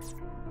vai.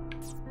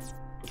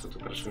 Puta, eu tô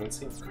praticamente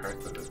sem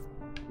carta, velho.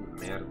 Que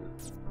merda.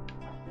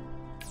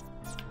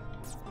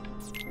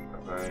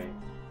 Vai.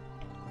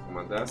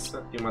 Uma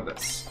dessa e uma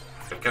dessa.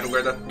 Eu quero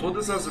guardar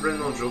todas as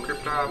Random Joker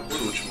pra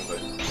por último,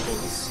 velho.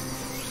 Todas.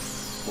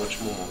 No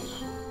último mundo.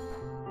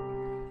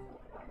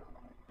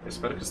 Eu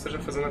espero que eu esteja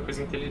fazendo a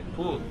coisa inteligente.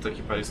 Puta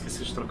que pariu,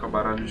 esqueci de trocar o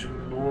baralho de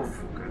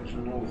novo, cara. De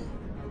novo.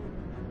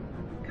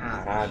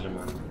 Caralho,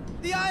 mano.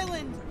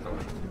 Então,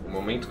 o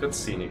momento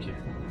cutscene aqui.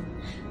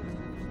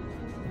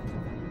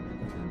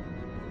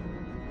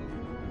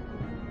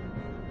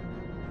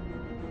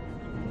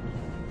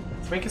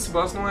 bem que esse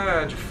boss não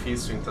é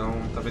difícil, então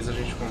talvez a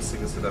gente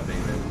consiga se dar bem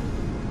nele.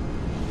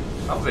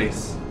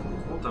 Talvez.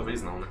 Ou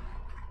talvez não, né?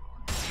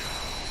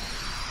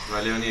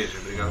 Valeu, Ninja.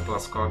 Obrigado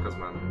pelas cocas,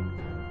 mano.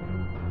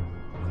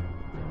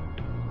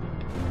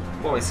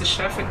 Bom, esse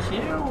chefe aqui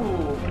é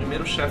o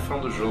primeiro chefão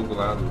do jogo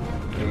lá,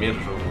 do primeiro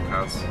jogo no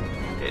caso.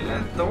 Ele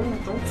é tão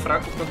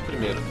fraco quanto o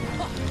primeiro.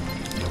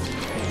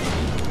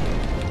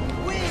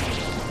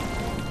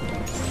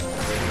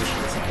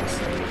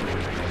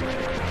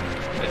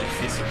 É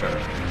difícil, cara.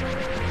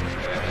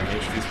 É meio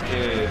difícil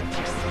porque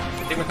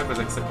não tem muita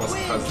coisa que você possa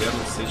fazer, a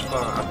não ser tipo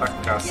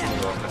atacar assim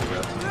igual, tá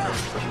ligado?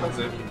 Você pode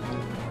fazer aqui.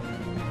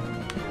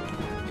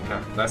 Vem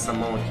cá, dá essa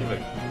mão aqui,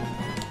 velho.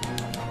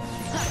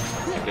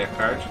 Peguei a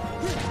card.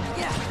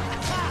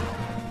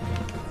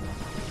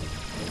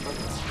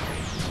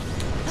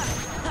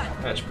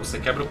 É, tipo, você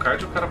quebra o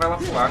card e o cara vai lá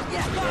pular, tá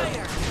ligado?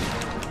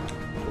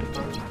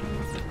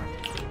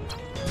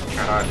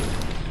 Caralho.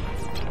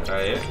 Pera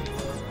aí.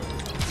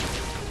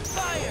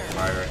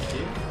 Fire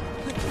aqui.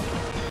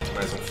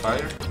 Mais um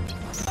fire.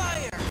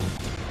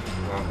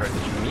 Uma carta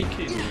de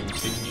Mickey. Não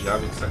sei que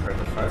diabo que essa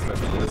carta faz, mas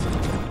beleza.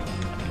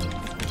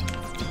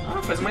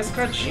 Ah, faz uma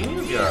escadinha,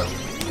 viado.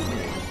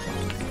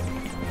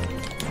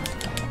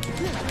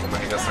 Vamos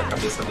arregaçar a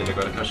cabeça dele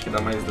agora que eu acho que dá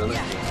mais dano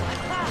aqui.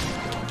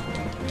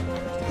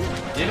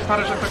 E ele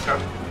para de atacar.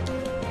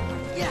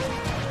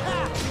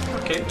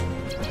 Ok.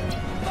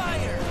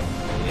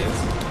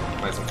 Beleza.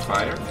 Mais um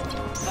fire.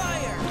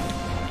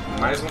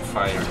 Mais um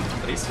fire.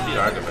 3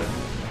 piraga, velho.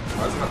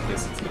 Quase matei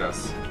essa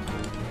desgraça.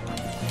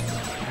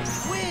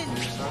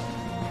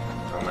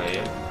 Calma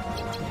aí.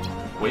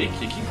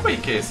 Quake? Que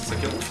Quake é esse? Esse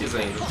aqui eu não fiz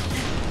ainda.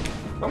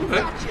 Vamos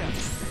ver.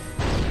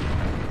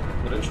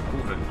 Grande cu,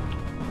 velho.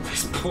 Não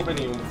fez porra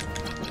nenhuma.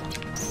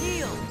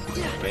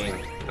 Vem,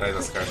 traz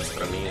as cartas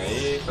pra mim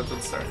aí, tá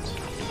tudo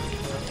certo.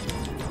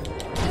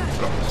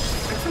 Pronto.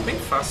 Isso aqui foi bem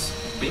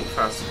fácil. Bem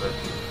fácil, velho.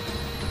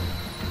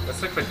 Mas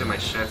será que vai ter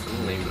mais chefe? Eu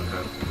não lembro,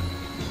 cara.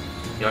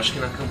 Eu acho que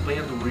na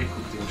campanha do Rico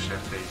tem um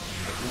chefe aí.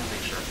 Aqui não tem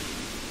chefe.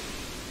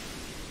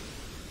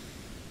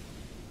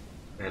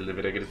 É, ele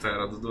deveria gritar a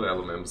hora do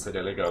duelo mesmo,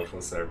 seria legal o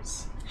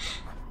fanservice.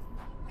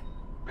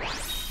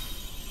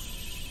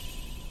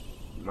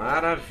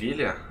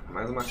 Maravilha!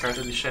 Mais uma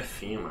carta de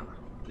chefinho, mano.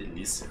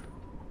 Delícia.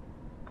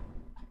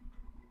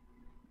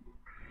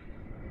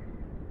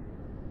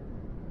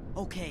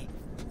 Okay,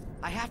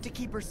 I have to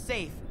keep her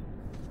safe.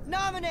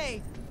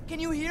 Nominee, can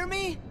you hear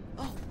me?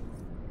 Oh.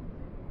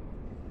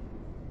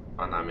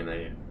 A Namina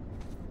aí.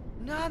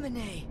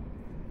 Nominee.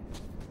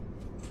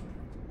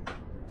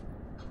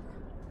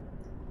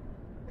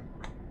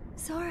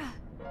 Sora,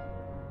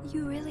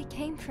 you really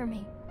came for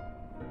me.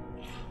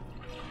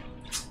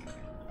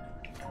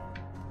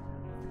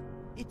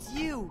 It's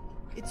you.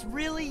 It's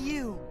really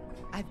you.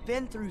 I've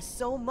been through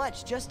so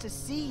much just to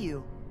see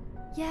you.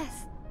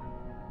 Yes,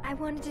 I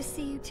wanted to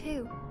see you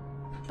too.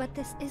 But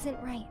this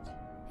isn't right.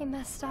 I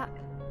messed up.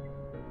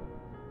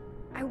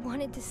 I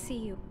wanted to see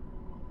you.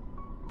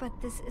 But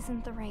this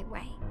isn't the right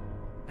way.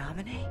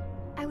 Nominee?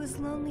 I was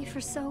lonely for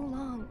so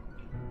long.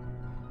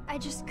 I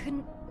just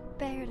couldn't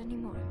bear it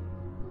anymore.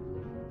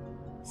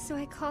 So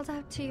I called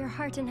out to your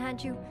heart and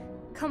had you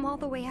come all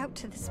the way out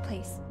to this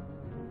place.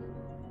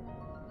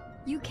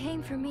 You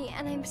came for me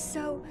and I'm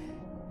so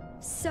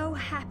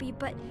happy,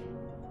 but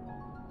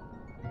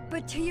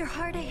to your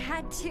heart I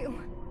had to.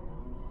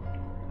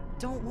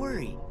 Don't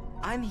worry.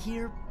 I'm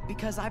here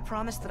because I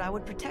promised that I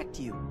would protect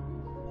you.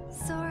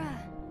 Sora.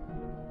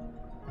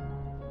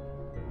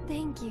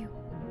 Thank you.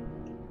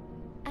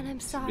 And I'm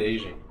sorry.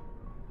 Beijing.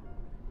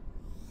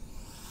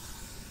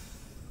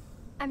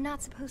 I'm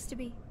not supposed to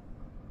be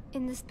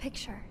in this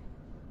picture.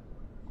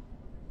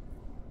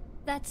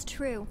 That's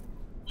true.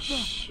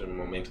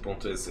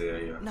 Momento.exe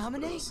aí, ó. Pra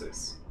Nominee?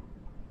 vocês.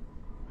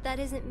 That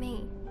isn't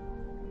me.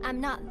 I'm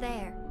not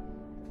there.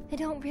 I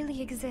don't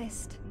really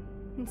exist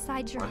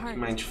inside your Olha heart.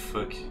 que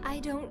mindfuck.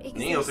 I don't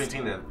Nem eu tô exist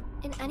entendendo.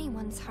 in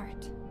anyone's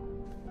heart.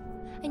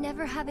 I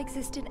never have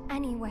existed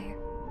anywhere.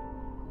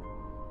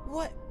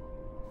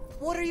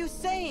 What are you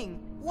saying?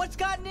 What's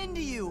gotten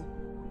into you?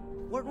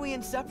 Weren't we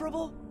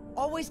inseparable?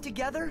 Always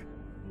together?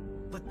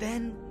 But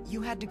then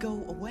you had to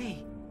go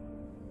away.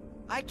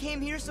 I came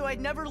here so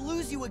I'd never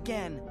lose you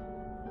again.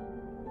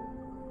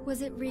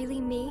 Was it really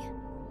me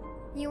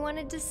you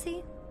wanted to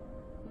see?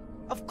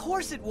 Of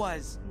course it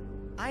was.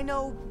 I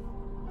know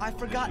I've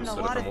forgotten a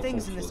lot of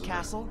things in this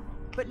castle,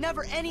 but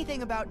never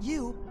anything about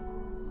you.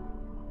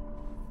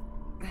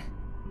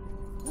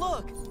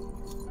 Look!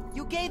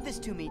 You gave this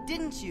to me,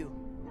 didn't you?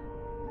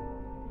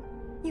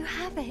 You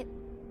have it.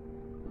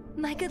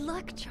 My good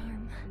luck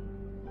charm.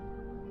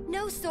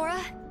 No, Sora.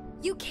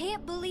 You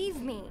can't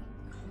believe me.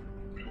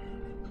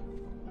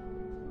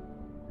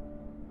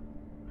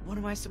 What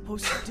am I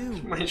supposed to do?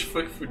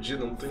 Mindfuck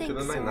fudido, não tô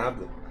entendendo mais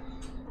nada.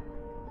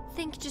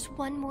 Think just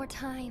one more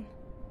time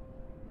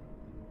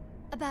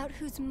about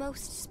who's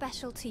most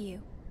special to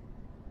you.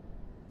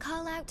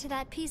 Call out to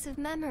that piece of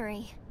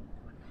memory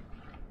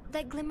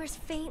that glimmers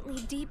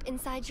faintly deep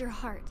inside your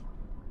heart.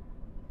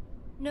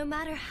 No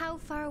matter how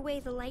far away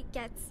the light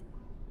gets,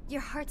 Your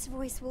heart's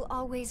voice will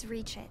always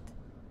reach it.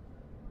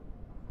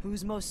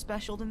 Who's most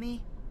special to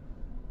me?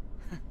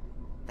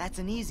 That's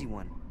an easy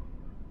one.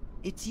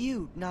 It's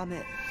you,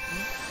 Namit.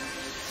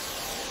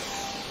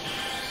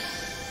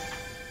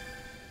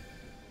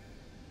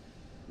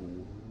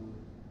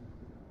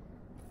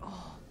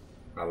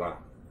 Olha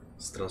lá.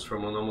 Se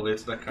transformou no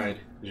amuleto da Kairi,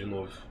 de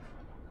novo.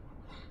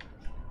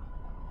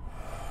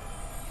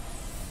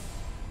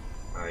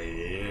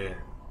 Aê!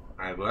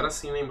 Agora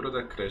sim lembrou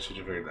da crush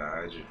de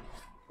verdade.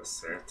 Tá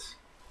certo.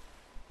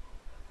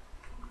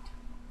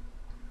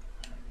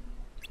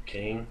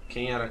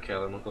 Quem era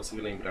aquela? Não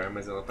consigo lembrar,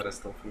 mas ela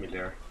parece tão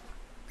familiar.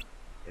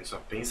 Ele só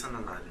pensa na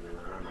Namine.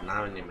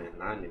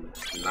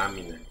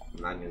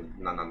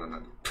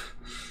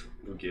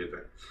 Buguei,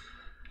 velho.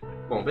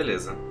 Bom,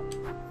 beleza.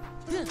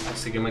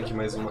 Conseguimos aqui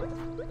mais uma.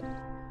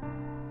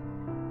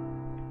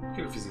 Por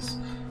que eu fiz isso?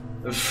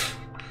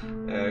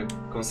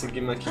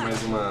 Conseguimos aqui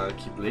mais uma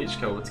Keyblade,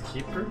 que é a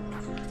Outkeeper.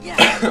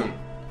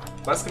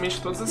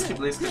 Basicamente todas as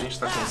Keyblades que a gente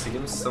tá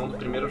conseguindo são do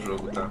primeiro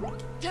jogo, tá?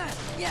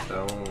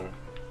 Então...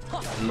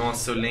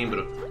 Nossa, eu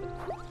lembro.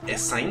 É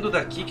saindo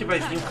daqui que vai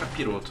vir o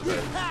capiroto,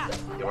 velho.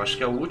 Eu acho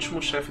que é o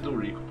último chefe do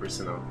Rico, por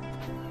sinal.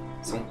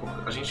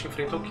 A gente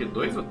enfrentou o quê?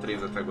 2 ou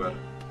 3 até agora?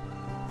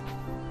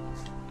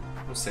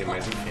 Não sei,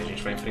 mas enfim, a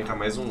gente vai enfrentar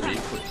mais um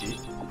Rico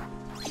aqui.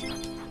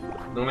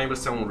 Não lembro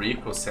se é um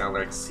Rico ou se é a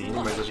Larxene,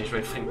 mas a gente vai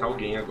enfrentar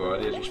alguém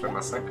agora e a gente vai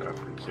massacrar,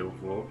 porque eu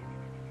vou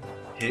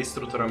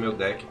reestruturar meu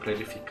deck pra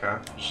ele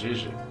ficar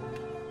GG.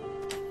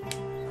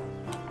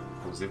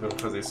 Inclusive eu vou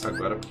fazer isso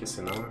agora, porque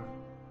senão...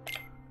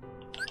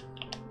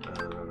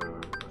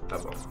 Tá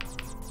bom.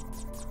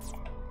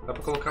 Dá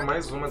pra colocar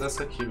mais uma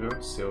dessa aqui,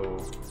 viu? Se eu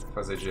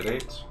fazer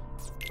direito.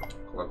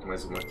 Coloco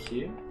mais uma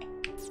aqui.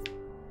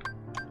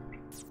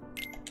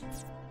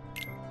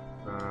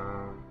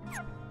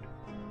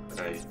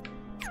 Peraí.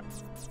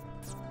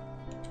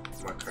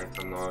 Uma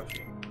carta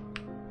 9.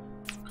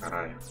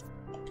 Caralho.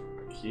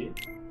 Aqui.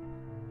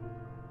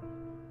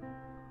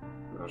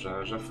 Não,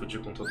 já fudi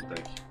com todo o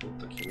deck.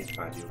 Puta que me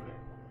pariu,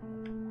 velho.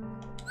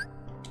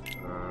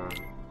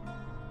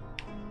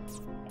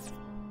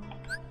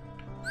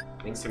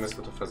 Nem sei mais o que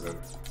eu tô fazendo.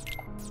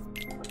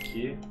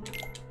 Aqui.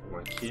 Um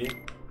aqui.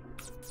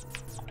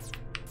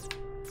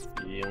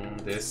 E um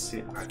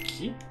desse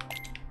aqui.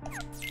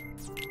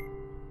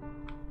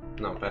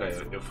 Não, pera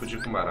aí, eu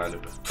fudi com o baralho,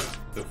 velho.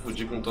 Eu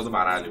fudi com todo o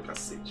baralho,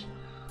 cacete.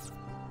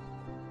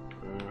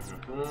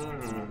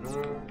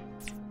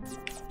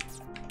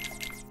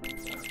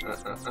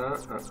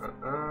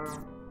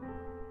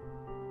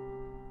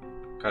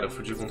 Cara, eu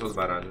fudi com todo o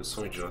baralho, eu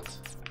sou um idiota.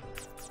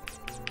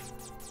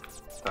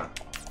 Tá.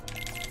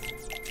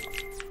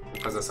 Vou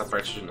fazer essa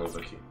parte de novo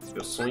aqui.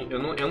 Eu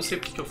não sei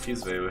porque que eu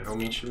fiz, velho.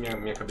 Realmente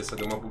minha cabeça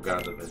deu uma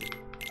bugada, velho.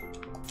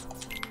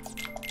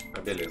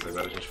 Ah, beleza,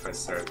 agora a gente faz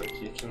certo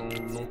aqui, que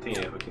não tem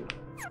erro aqui não.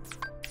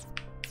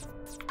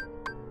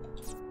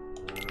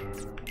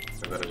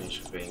 Agora a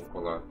gente vem e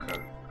coloca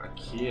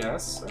aqui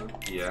essa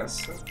e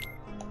essa.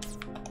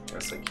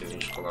 Essa aqui a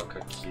gente coloca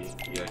aqui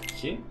e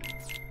aqui.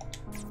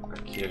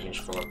 Aqui a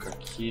gente coloca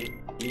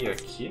aqui e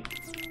aqui.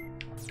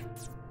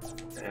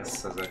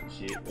 Essas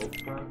aqui...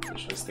 Opa,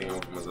 deixa eu ver se tem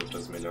algumas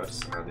outras melhores.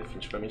 Ah,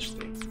 definitivamente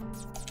tem.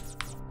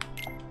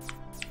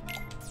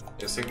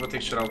 Eu sei que vou ter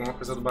que tirar alguma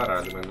coisa do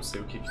baralho, mas não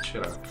sei o que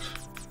tirar.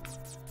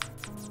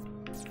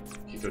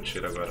 O que eu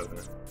tiro agora,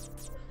 né?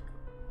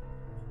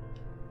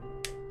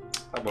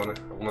 Tá bom, né?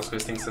 Algumas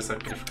coisas têm que ser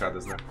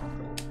sacrificadas, né?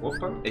 Então,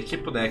 opa,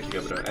 equipa o deck,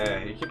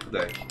 Gabriel. Equipa o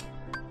deck.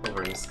 Por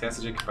favor, não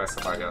esquece de equipar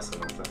essa bagaça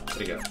não, tá?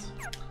 Obrigado.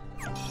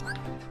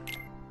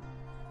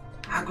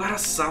 Agora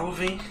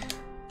salvem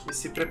e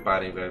se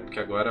preparem, velho, porque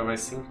agora vai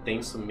ser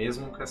intenso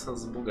mesmo com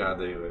essas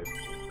bugadas aí, velho.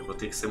 Eu vou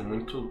ter que ser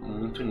muito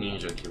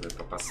ninja aqui, velho,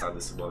 pra passar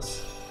desse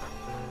boss.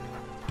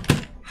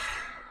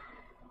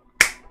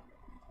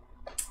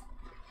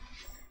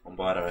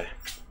 Vambora, velho.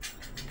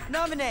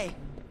 Namine!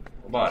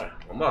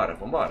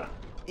 Vambora.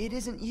 It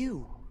isn't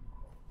you.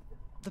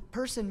 The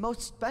person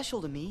most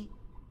special to me,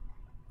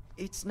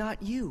 it's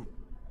not you,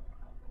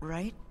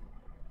 right?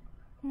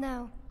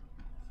 No.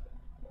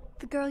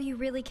 The girl you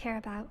really care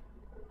about.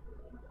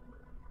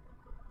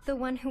 The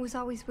one who was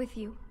always with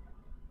you.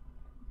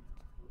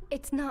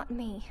 It's not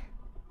me.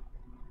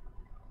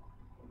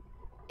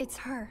 It's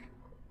her.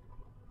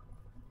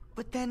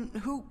 But then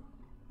who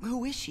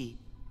is she?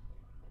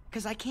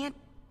 'Cause I can't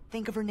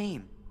think of her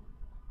name.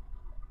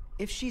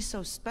 If she's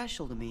so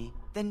special to me,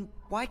 then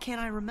why can't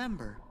I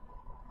remember?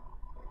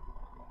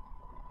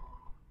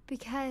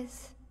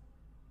 Because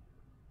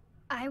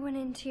I went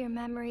into your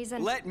memories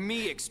and... Let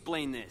me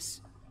explain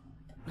this.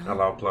 Olha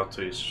lá o plot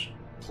twist.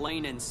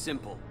 Plain and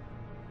simple.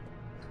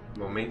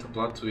 Momento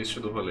plot twist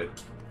do rolê.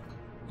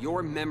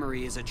 Your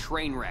memory is a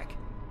train wreck.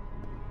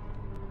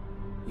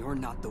 You're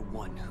not the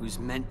one who's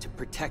meant to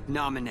protect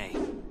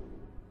Namine.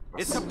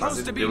 It's Nossa, supposed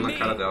quase to be deu na me.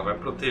 cara dela, vai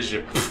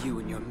proteger. You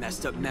and your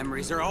messed up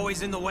memories are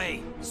always in the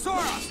way.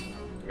 Sora!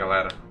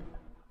 Galera,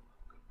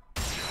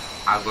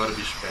 agora o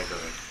bicho pega,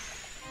 velho.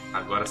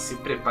 Agora se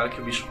prepara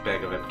que o bicho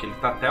pega, velho, porque ele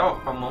tá até ó,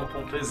 com a mão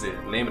 .ez.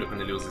 Lembra quando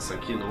ele usa isso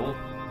aqui no 1?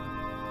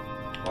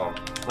 Ó,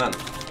 mano,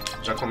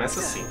 já começa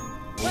assim.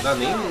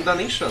 Não dá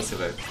nem chance,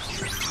 velho.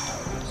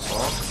 Só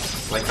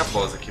like a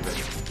boss aqui,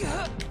 velho.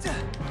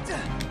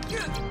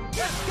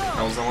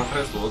 Vai usar um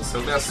atrás do outro. Se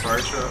eu der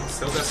sorte, eu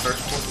consigo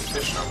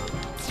fechar,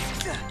 mano.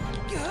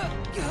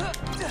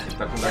 Ele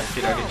tá com o Dark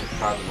Firaga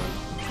equipado, mano.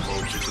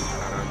 Maldito do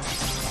caralho.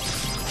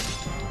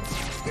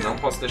 Não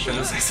posso deixar ele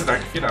usar esse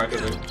Dark Firaga,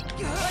 velho.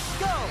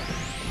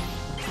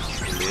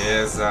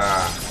 Beleza.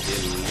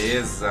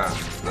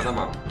 Nada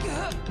mal.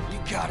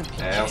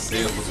 É, eu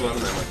sei, eu tô zoando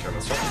mesmo aqui, ó,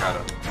 na sua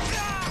cara.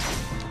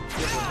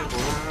 Eu vou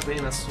rebolar bem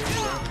na sua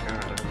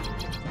cara.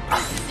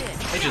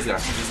 Ai,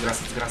 desgraça.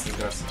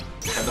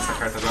 Quebra essa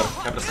carta agora.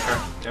 Quebra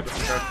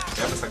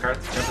essa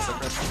carta.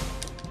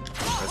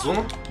 Mais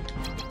uma.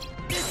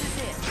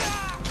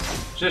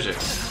 GG.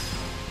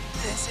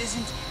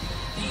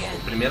 O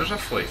primeiro já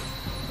foi.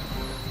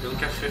 Pelo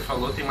que a Fê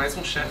falou, tem mais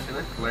um chefe,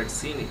 né? O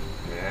Larcine.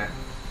 É.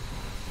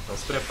 Então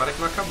se prepara que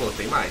não acabou,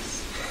 tem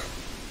mais.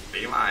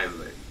 Tem mais,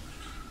 velho.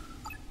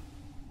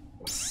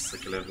 Nossa,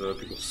 que level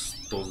up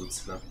gostoso de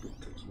se dar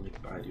puta que me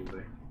pariu,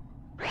 velho.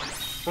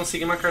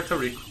 Consegui uma carta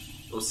Rico.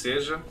 Ou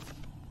seja,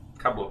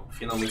 acabou.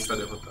 Finalmente está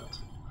derrotado.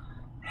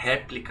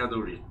 Réplica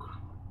do Rico.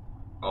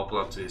 Olha o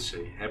plot twist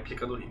aí.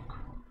 Réplica do Rico.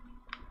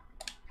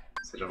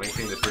 Você já vai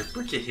entender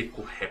por que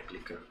Rico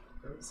réplica.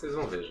 Vocês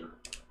vão ver já.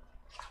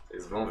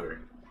 Vocês vão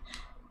ver.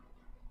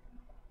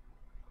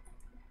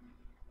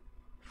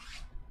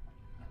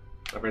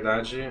 Na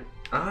verdade...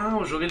 Ah,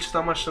 o jogo ele te dá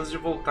uma chance de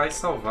voltar e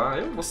salvar.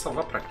 Eu vou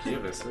salvar pra quê,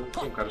 velho? Você não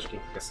tem um cara de quem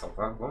quer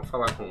salvar? Vamos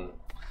falar com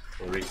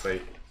o Rico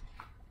aí.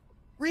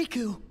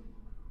 Riku!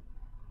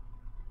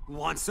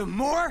 Want some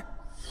more?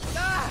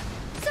 Ah!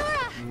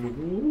 Sora!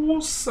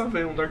 Nossa,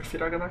 velho, um Dark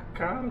Firaga na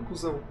cara,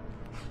 cuzão.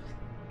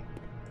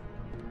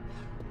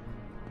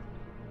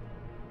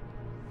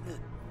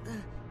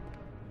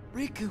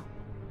 Riku!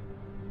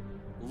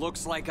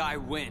 Looks like I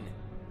win.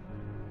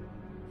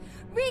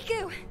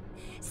 Riku!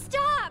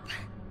 Stop!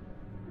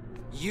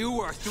 You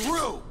are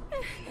through!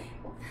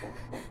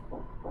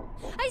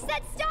 I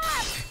said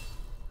stop!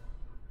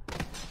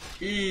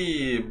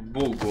 Ih,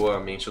 bugou a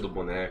mente do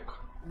boneco.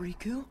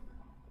 Riku?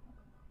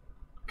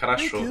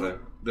 Crashou, Riku? velho.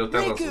 Deu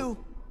tela azul. Riku!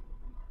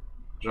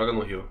 Joga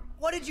no rio.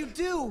 What did you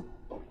do?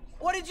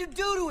 What did you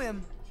do to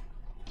him?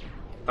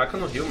 Taca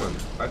no rio, mano.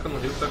 Taca no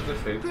rio que tá com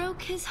defeito.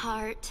 Broke his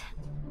heart.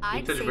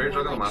 I'd Pinta de say verde,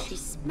 more joga no like mato. she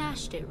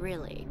smashed it,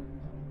 really.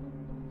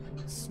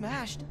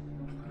 Smashed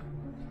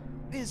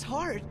his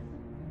heart?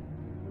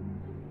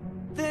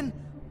 Then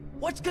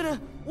what's gonna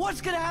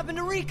happen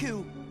to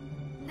Riku?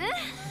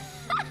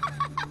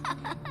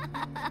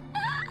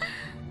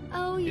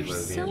 Oh, you're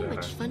Imazinha so já,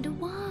 much né? fun to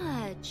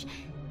watch.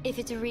 If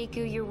it's a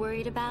Riku you're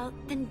worried about,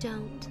 then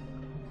don't.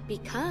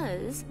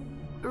 Because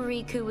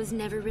Riku was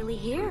never really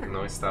here.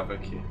 Não estava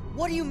aqui.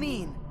 What do you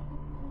mean?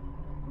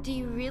 Do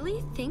you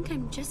really think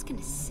I'm just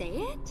gonna say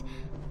it?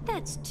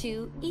 That's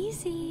too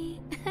easy.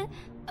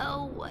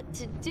 Oh, what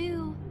to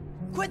do?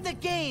 Quit the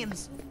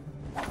games!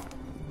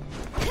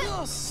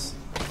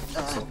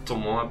 Só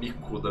tomou uma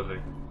bicuda,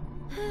 velho.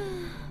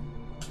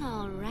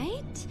 All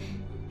right.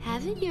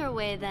 Have it your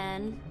way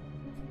then.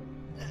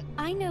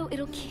 I know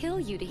it'll kill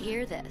you to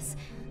hear this,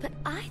 but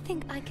I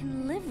think I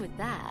can live with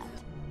that.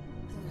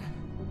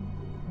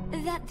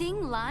 That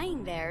thing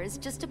lying there is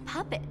just a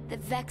puppet that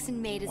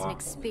Vexen made as an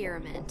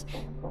experiment.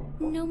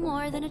 No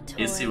more than a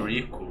toy. Esse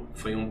Rico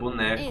foi um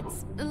boneco.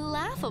 It's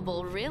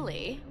laughable,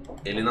 really.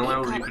 Ele não é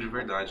o Rico de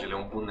verdade, ele é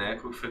um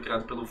boneco que foi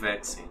criado pelo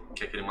Vexen,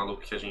 que é aquele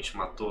maluco que a gente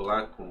matou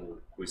lá com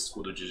o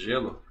escudo de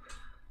gelo.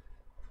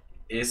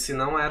 Esse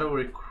não era o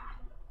Rico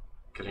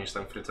que a gente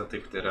tá enfrentando o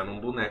tempo inteiro, era um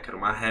boneco, era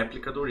uma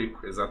réplica do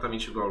Rico,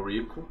 exatamente igual ao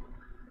Rico,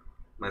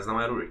 mas não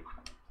era o Rico.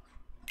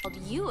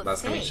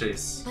 Basicamente é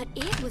isso. But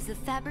it was the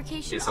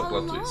fabrication Esse é o all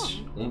plot twist.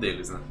 along. Um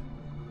deles, né?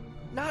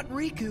 Not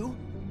Riku.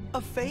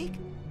 A fake?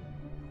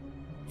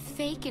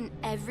 Fake in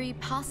every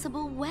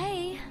possible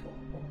way.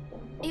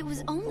 It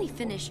was only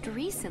finished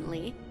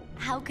recently.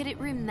 How could it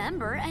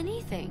remember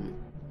anything?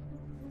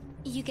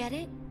 You get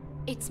it?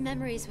 Its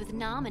memories with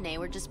Namine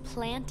were just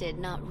planted,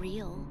 not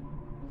real.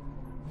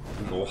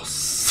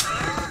 Nossa!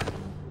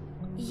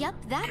 Yep,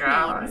 that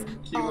Caralho,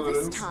 means que all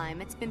this ignorância.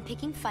 time it's been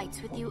picking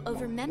fights with you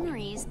over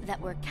memories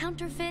that were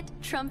counterfeit,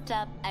 trumped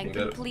up, and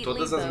Entendeu? completely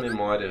Todas as bogus.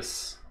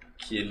 memórias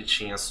que ele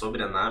tinha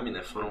sobre a Nami,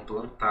 né, foram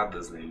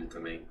plantadas nele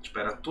também. Tipo,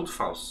 era tudo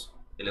falso.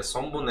 Ele é só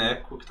um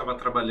boneco que tava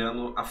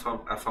trabalhando a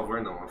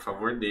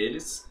favor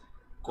deles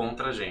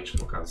contra a gente,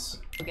 no caso.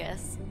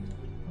 Bogus.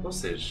 Ou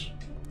seja,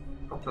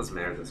 quantas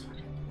merdas,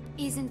 velho.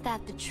 Isn't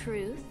that the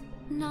truth,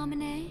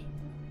 Namine?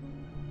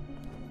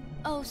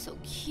 Oh, so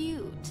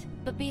cute.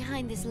 But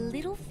behind this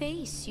little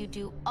face, you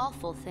do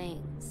awful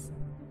things.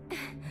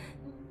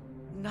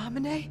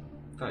 Namine?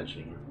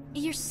 Tadinho.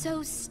 You're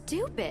so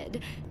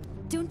stupid.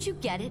 Don't you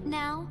get it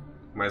now?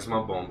 Mais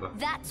uma bomba.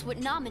 That's what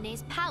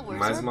Namine's powers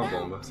Mais are uma about.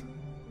 bomba.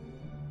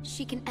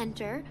 She can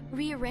enter,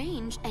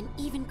 rearrange, and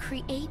even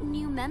create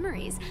new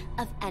memories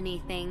of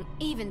anything,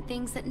 even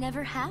things that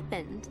never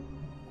happened.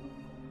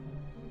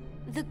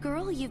 The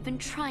girl you've been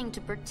trying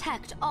to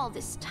protect all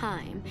this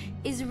time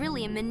is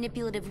really a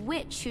manipulative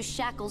witch who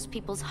shackles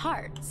people's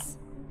hearts.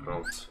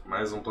 Pronto,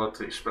 mais plot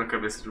twist pra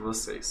cabeça de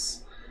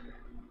vocês.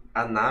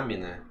 A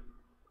Namine,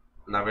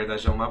 na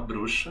verdade, é uma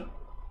bruxa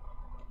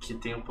que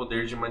tem o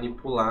poder de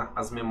manipular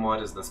as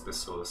memórias das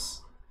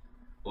pessoas.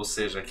 Ou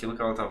seja, aquilo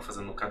que ela estava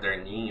fazendo no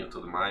caderninho e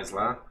tudo mais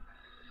lá,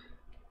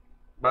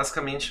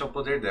 basicamente é o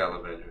poder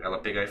dela, velho. Ela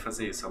pegar e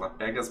fazer isso. Ela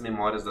pega as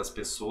memórias das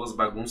pessoas,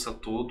 bagunça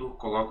tudo,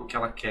 coloca o que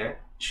ela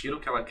quer, tira o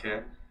que ela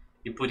quer.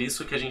 E por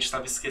isso que a gente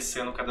estava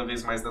esquecendo cada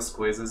vez mais das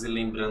coisas e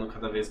lembrando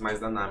cada vez mais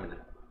da Namine.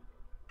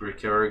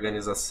 Porque a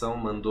organização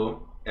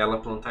mandou ela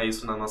plantar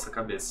isso na nossa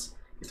cabeça.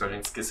 Então a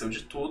gente esqueceu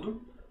de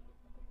tudo.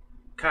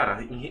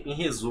 Cara, em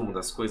resumo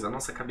das coisas, a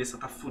nossa cabeça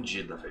tá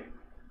fodida, velho.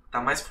 Tá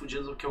mais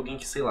fodida do que alguém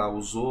que, sei lá,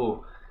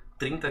 usou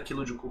 30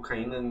 kg de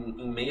cocaína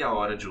em meia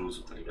hora de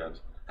uso, tá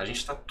ligado? A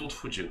gente tá tudo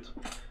fodido.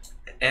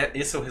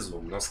 Esse é o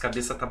resumo. Nossa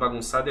cabeça tá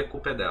bagunçada e a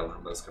culpa é dela,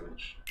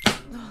 basicamente.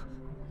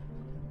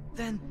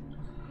 Then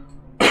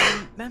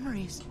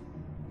memories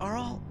are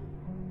all...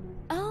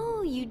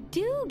 Oh, you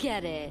do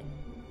get it.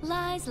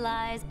 Lies,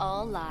 lies,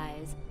 all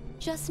lies.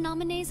 Just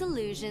Nomine's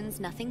illusions,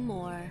 nothing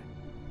more.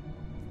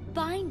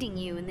 Binding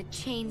you in the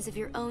chains of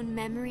your own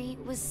memory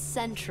was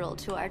central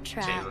to our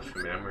trap. Chains of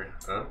memory.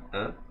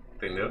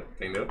 Entendeu?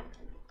 Entendeu?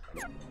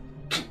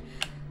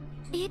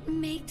 It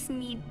makes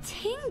me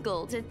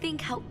tingle to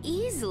think how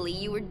easily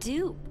you were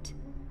duped.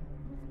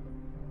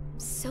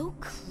 So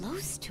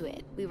close to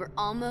it, we were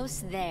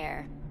almost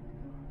there.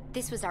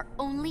 This was our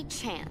only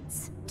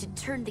chance to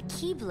turn the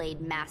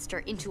Keyblade Master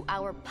into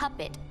our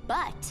puppet,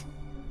 but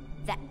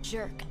that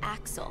jerk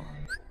Axel.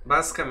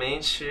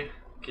 Basicamente,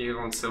 o que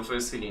aconteceu foi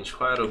o seguinte,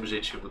 qual era o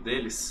objetivo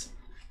deles?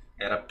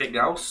 Era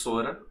pegar o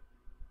Sora,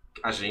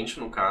 a gente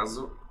no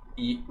caso,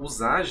 e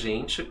usar a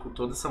gente com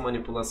toda essa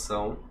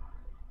manipulação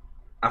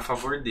a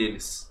favor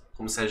deles,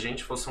 como se a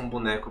gente fosse um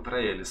boneco pra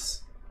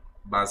eles,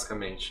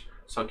 basicamente.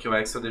 Só que o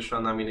Axel deixou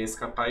a Namine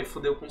escapar e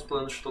fodeu com os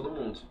planos de todo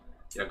mundo.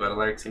 E agora a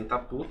Larksin tá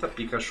puta,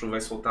 Pikachu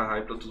vai soltar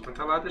raio pra tudo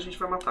quanto é lado e a gente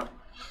vai matar.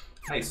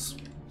 É isso.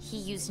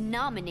 He used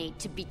Nominate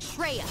to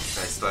betray us.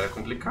 A história é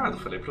complicada,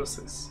 falei pra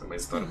vocês. É uma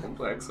história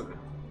complexa, velho.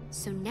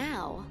 So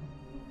now,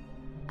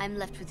 I'm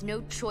left with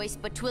no choice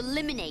but to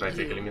eliminate Vai ter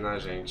que you. eliminar a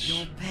gente.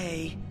 You'll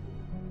pay.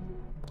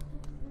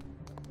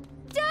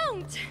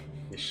 Don't!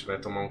 Ixi, vai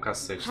tomar um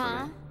cacete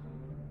também.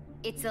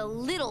 It's a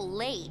little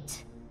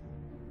late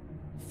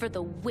for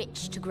the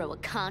witch to grow a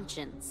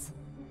conscience.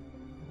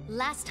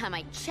 Last time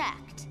I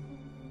checked,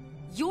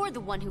 you're the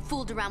one who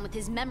fooled around with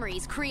his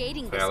memories,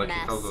 creating Foi this ela que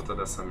mess. causou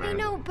toda essa I merda.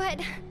 know, but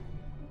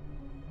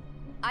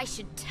I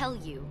should tell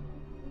you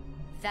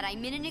that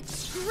I'm in an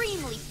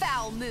extremely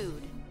foul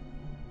mood.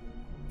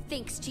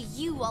 Thanks to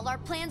you, all our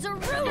plans are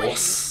ruined.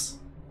 Nossa!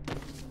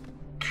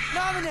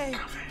 Nominate!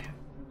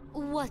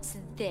 What's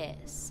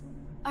this?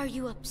 Are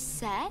you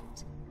upset?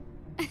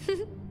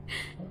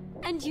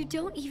 And you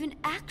don't even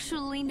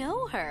actually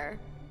know her.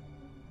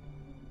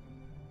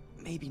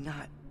 Maybe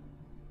not.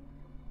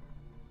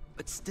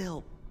 But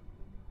still,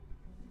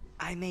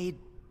 I made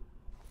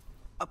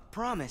a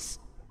promise.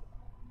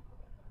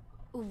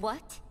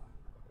 What?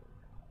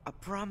 A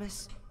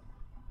promise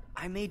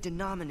I made to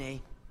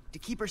Nominate to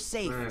keep her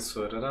safe.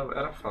 Sora,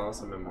 era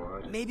falsa a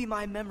memória. Maybe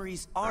my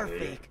memories are Aê.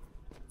 fake,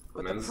 Pelo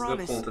but the menos deu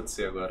promise conta de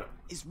ser agora.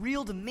 is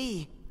real to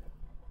me.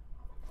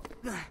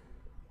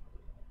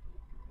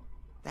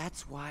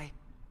 That's why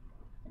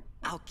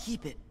I'll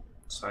keep it.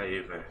 Isso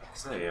aí, velho.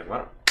 Isso aí,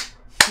 agora.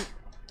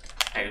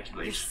 Pega de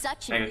You're Blade.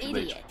 such Pega an de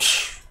Blade.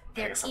 idiot.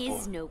 There Pega essa is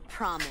porra. no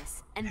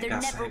promise, and there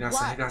Regaça, never regaça,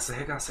 was. regaça,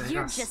 regaça, You're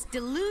regaça. just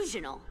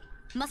delusional.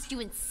 Must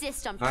you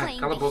insist on Vai, playing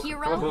cala a the boca,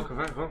 hero? cala a boca,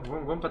 vai,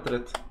 vamos pra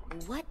treta.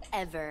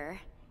 Whatever.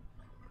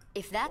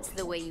 If that's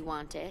the way you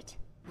want it,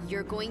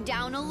 you're going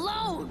down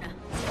alone.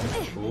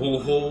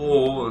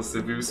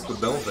 Você viu o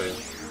escudão, velho?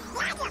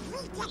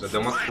 Já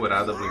deu uma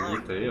curada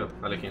bonita aí, ó.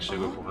 Olha quem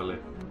chegou pro rolê.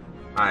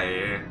 Ah,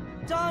 é.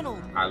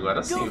 Donald!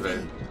 Agora sim, Goofy,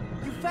 velho.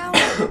 you found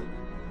it!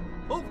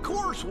 Of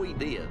course we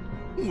did.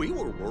 We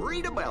were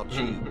worried about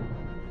you.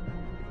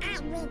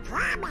 And we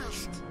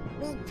promised.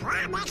 We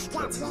promised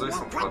to Esses be dois the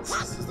são fodas,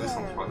 protector. esses dois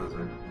são fodas,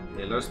 velho.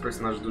 Melhores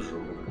personagens do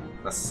jogo,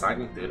 velho. Da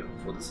saga inteira,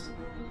 foda-se.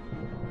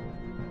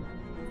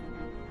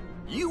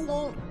 You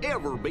won't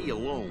ever be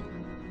alone.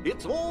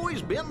 It's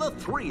always been the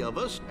three of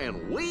us,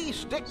 and we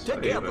stick Isso aí,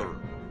 together. velho.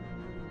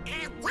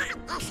 And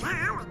that is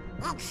how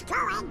it's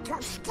going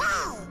to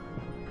stay.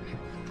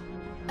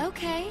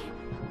 Okay.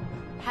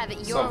 Have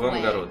it your Só vamos,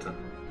 way. garota.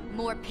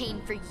 More pain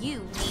for you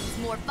means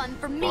more fun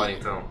for me. Bora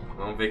então,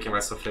 vamos ver quem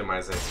vai sofrer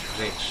mais aí.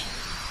 Gente,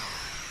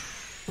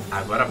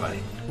 agora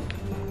vai.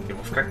 Eu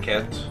vou ficar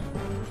quieto.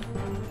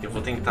 Eu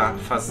vou tentar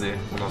fazer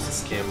o nosso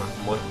esquema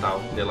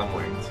mortal pela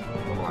morte.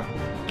 Vamos lá.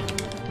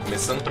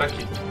 Começando por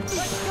aqui.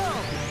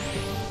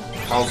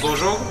 Pausou o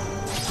jogo?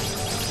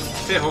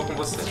 Ferrou com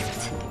você.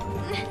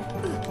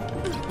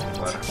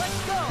 Bora.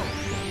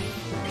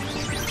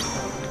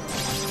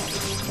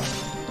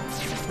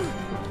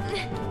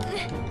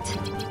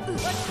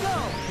 Let's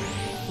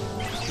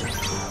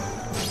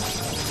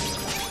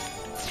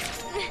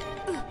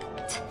go!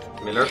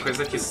 melhor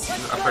coisa é que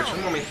a partir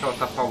do momento que ela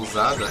tá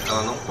pausada,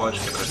 ela não pode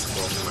quebrar esse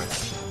golpe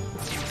mais.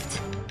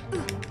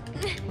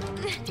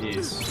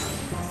 Isso.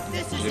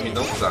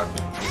 Gemidão zap.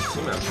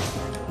 Isso mesmo.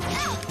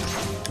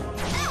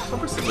 Só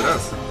por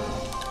segurança.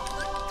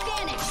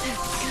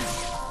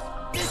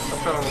 Só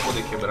pra ela não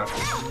poder quebrar.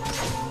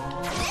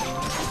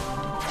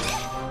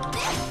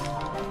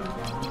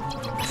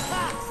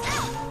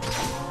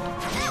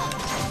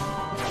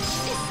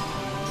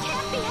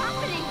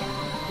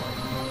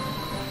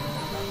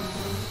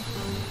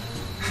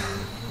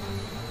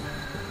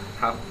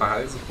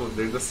 Rapaz, o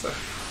poder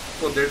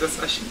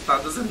dessas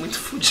chitadas é muito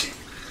fodido.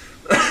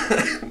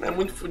 É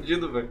muito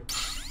fodido, velho.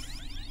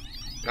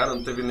 Cara,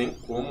 não teve nem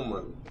como,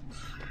 mano.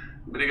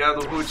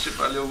 Obrigado, Ruth.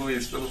 Valeu,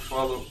 Luiz, pelo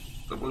follow.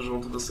 Tamo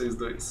junto, vocês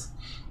dois.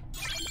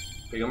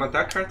 Pegamos até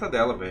a carta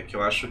dela, velho. Que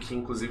eu acho que,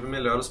 inclusive,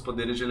 melhora os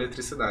poderes de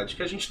eletricidade.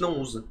 Que a gente não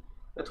usa.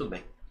 Mas tudo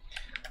bem.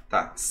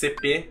 Tá,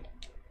 CP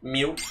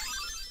 1000.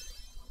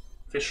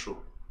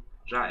 Fechou.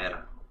 Já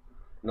era.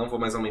 Não vou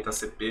mais aumentar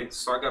CP,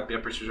 só HP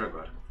a partir de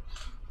agora.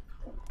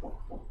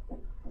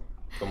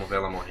 Vamos ver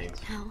ela morrendo.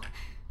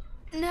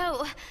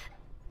 No,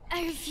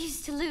 I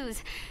refuse to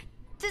lose.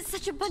 There's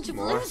such a bunch of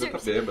Nossa, você tá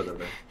losers. bêbada,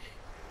 velho.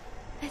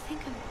 I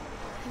think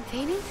I'm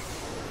fainting.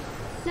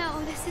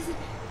 No, this isn't.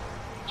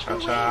 Tchau, No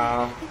way.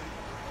 tchau.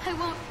 I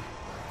won't.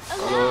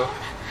 Falou. Allow.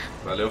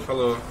 Valeu,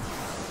 falou.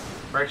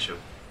 Partiu.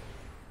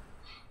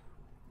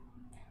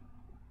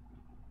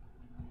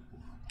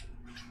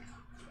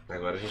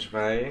 Agora a gente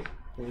vai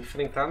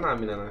enfrentar a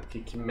Namina, né?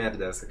 Que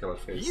merda é essa que ela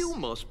fez? You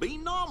must be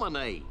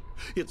Nominee.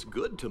 It's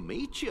good to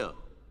meet you.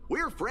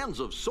 We're friends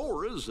of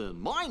Sora's,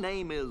 and my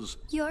name is...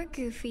 You're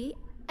Goofy,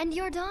 and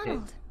you're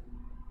Donald.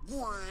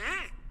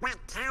 Yeah, but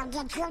how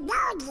did you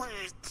know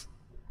that?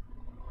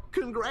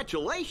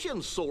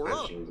 Congratulations, Sora.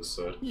 Tadinho do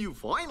Sora. You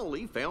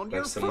finally found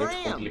your Deve ser muito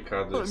friend.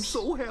 complicado I'm isso.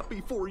 so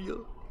happy for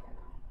you.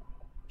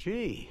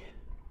 Gee,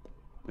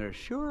 there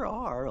sure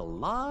are a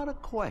lot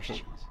of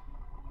questions.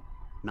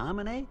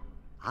 Nominee,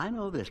 I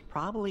know this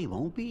probably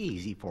won't be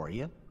easy for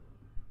you,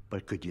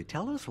 but could you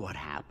tell us what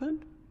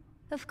happened?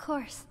 Of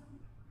course.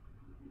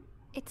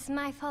 It's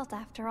my fault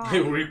after all. E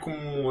o Rico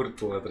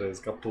morto lá atrás,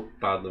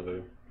 capotado,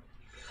 velho.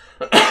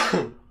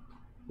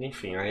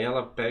 Enfim, aí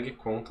ela pega e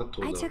conta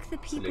tudo. I took the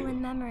Se people liga.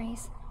 and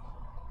memories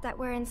that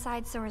were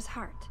inside Sora's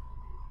heart.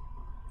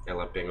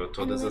 Ela pegou And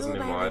todas as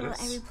little by little, I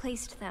memórias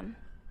replaced them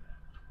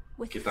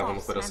with que estavam no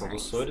false coração do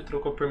memories. Sora e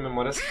trocou por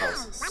memórias What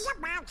falsas.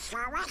 about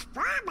Sora's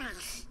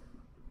promise?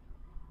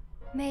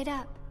 Made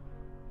up.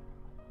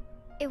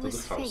 It Tudo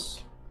was falso.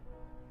 fake.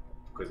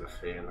 Coisa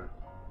feia, né?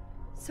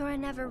 Sora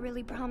never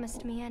really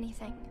promised me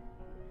anything.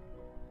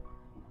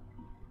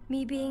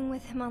 Me being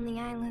with him on the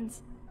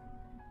islands,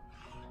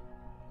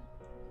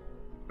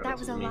 Era that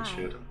was a tudo lie,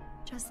 mentira.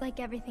 just like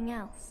everything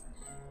else.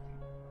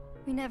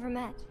 We never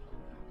met.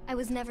 I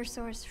was never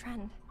Sora's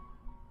friend.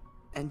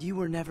 And you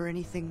were never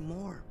anything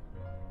more.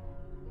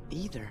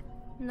 Either.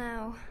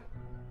 No.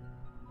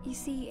 You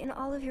see, in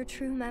all of your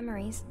true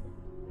memories,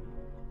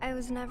 I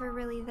was never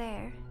really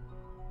there.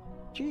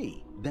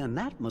 Gee, then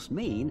that must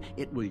mean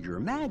it was your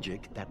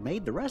magic that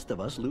made the rest of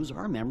us lose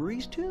our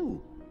memories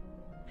too.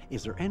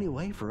 Is there any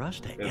way for us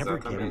to ever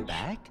get them Exatamente.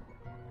 back?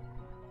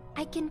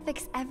 I can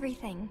fix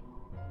everything.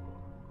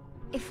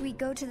 If we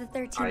go to the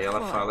 13th Aí ela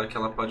floor. fala que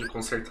ela pode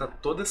consertar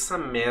toda essa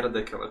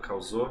merda que ela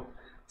causou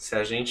se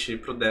a gente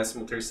ir pro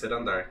 13º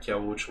andar, que é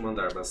o último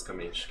andar,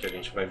 basicamente, que a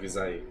gente vai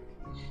visar aí.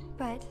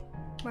 But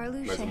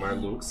Marluxia, Mas o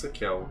Marluxa,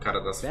 que é o cara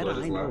das Bet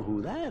flores I lá, know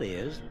who that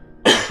is.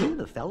 Is he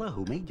the fella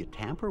who made you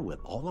tamper with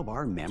all of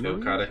our foi o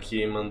memories? cara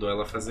que mandou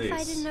ela fazer if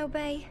I isso. didn't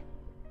obey,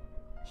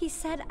 he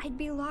said I'd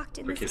be locked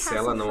in Porque this se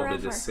castle ela não forever.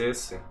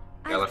 obedecesse,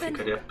 ela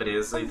ficaria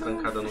presa e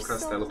trancada no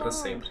castelo pra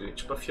sempre,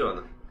 tipo a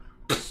Fiona.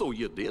 So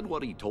you did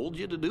what he told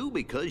you to do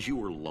because you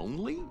were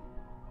lonely?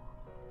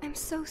 I'm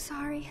so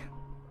sorry.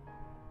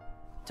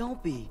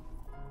 Don't be.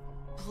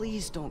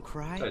 Please don't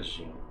cry.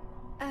 Tadinho.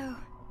 Oh.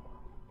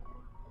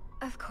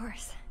 Of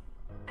course.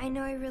 I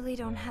know I really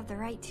don't have the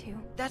right to.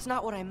 That's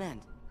not what I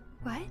meant.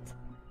 What?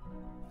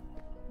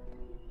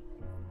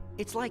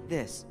 It's like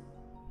this.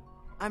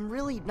 I'm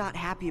really not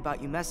happy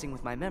about you messing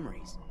with my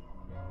memories.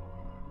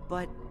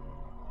 But,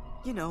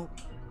 you know,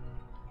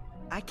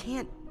 I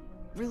can't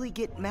really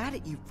get mad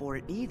at you for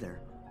it either.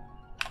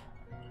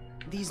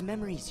 These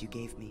memories you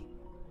gave me.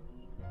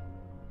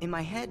 In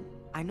my head,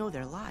 I know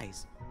they're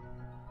lies.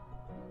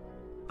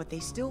 But they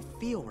still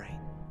feel right.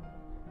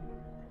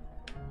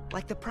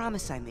 Like the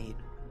promise I made.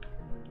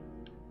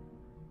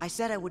 I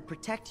said I would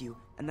protect you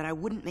and that I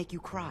wouldn't make you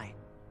cry.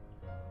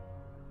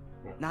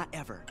 Not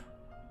ever.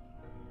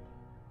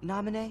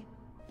 Namine,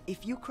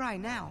 if you cry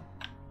now,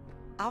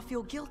 I'll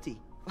feel guilty,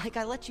 like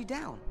I let you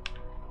down.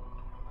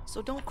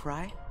 So don't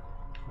cry.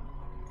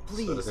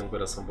 Sora Please, tem um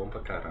coração bom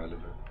pra caralho,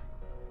 velho.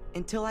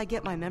 until I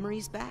get my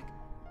memories back,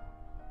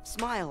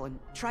 smile and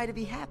try to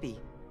be happy.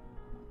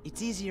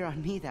 It's easier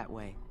on me that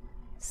way.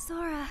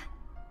 Sora.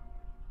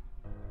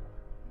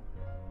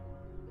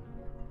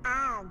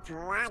 Oh,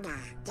 brother,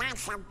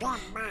 that's a bit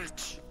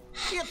much.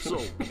 It's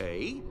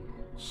okay.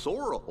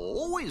 Sora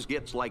always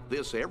gets like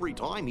this every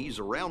time he's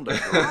around a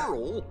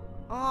girl.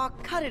 Aw,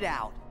 cut it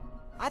out.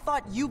 I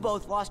thought you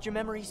both lost your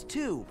memories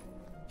too.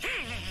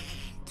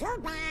 Too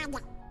bad.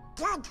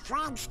 Good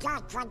friends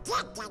don't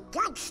forget the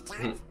good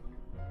stuff.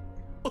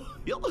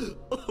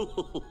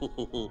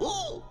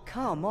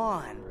 Come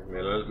on.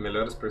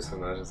 Melhores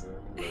personagens,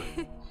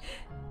 né?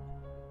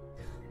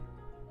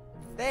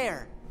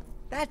 There.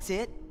 That's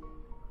it.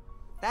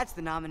 That's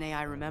the nominee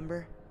I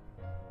remember.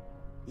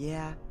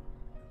 Yeah,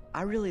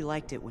 I really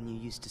liked it when you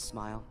used to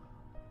smile.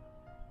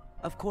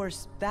 Of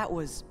course, that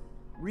was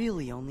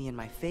really only in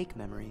my fake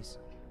memories.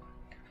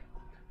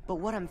 But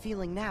what I'm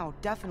feeling now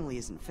definitely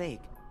isn't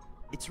fake.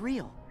 It's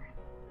real.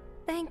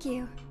 Thank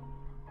you.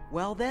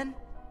 Well then,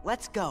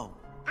 let's go.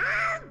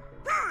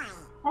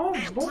 Oh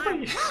I boy! can't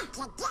wait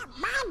to get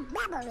my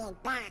memory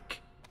back.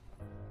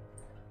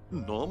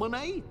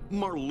 Nominee?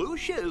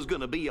 Marluxia is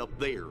gonna be up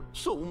there,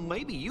 so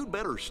maybe you'd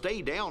better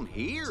stay down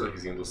here.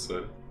 Sorrisinho do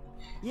Sora.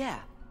 Yeah.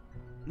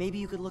 Maybe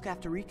you could look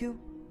after Riku?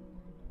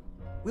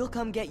 We'll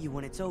come get you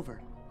when it's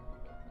over.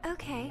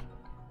 Okay.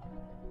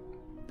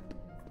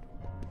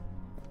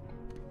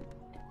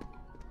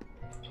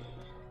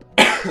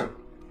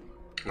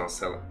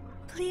 Nossa,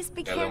 Please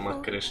be ela é careful. uma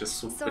crush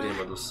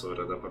suprema do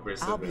Sora, dá pra I'll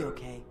be perceber.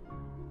 okay.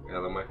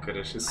 Ela é uma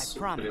crush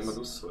suprema promise.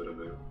 do Sora,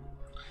 velho.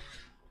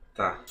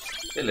 Tá,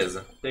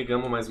 beleza.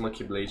 Pegamos mais uma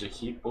Keyblade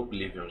aqui,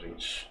 Oblivion,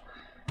 gente.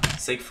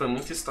 Sei que foi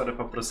muita história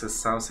pra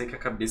processar, eu sei que a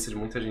cabeça de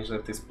muita gente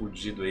deve ter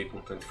explodido aí com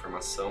tanta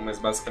informação, mas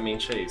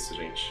basicamente é isso,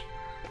 gente.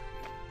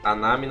 A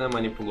Namina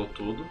manipulou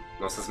tudo,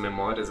 nossas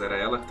memórias, era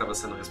ela que estava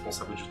sendo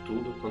responsável de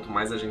tudo. Quanto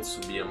mais a gente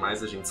subia,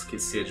 mais a gente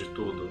esquecia de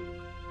tudo.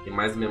 E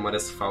mais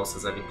memórias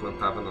falsas ela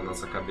implantava na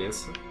nossa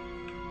cabeça.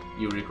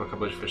 E o Rico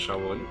acabou de fechar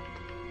o olho.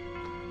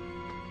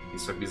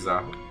 Isso é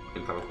bizarro, ele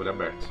estava com o olho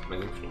aberto,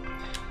 mas enfim.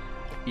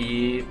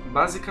 E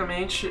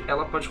basicamente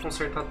ela pode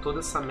consertar toda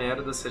essa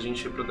merda se a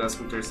gente ir pro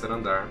 13º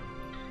andar,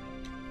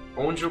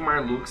 onde o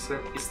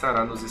Marluxia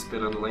estará nos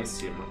esperando lá em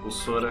cima. O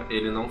Sora,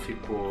 ele não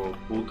ficou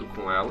puto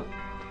com ela,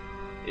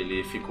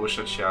 ele ficou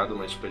chateado,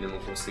 mas tipo, ele não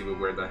conseguiu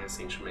guardar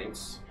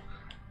ressentimentos.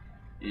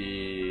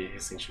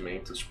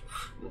 Tipo,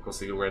 não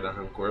conseguiu guardar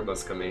rancor,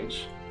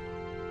 basicamente.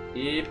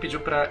 E pediu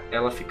pra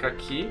ela ficar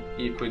aqui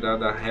e cuidar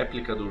da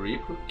réplica do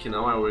Rico, que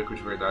não é o Rico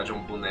de verdade, é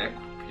um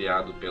boneco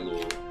criado pelo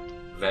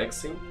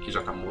Vexen, que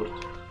já tá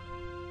morto.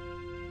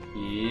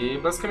 E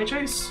basicamente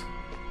é isso.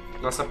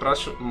 Nossa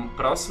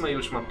próxima e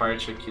última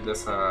parte aqui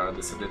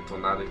desse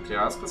detonado, entre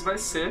aspas, vai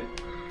ser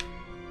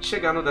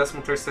chegar no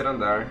 13º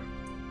andar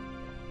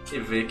e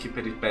ver que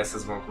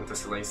peripécias vão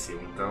acontecer lá em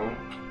cima. Então,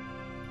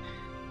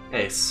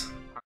 é isso.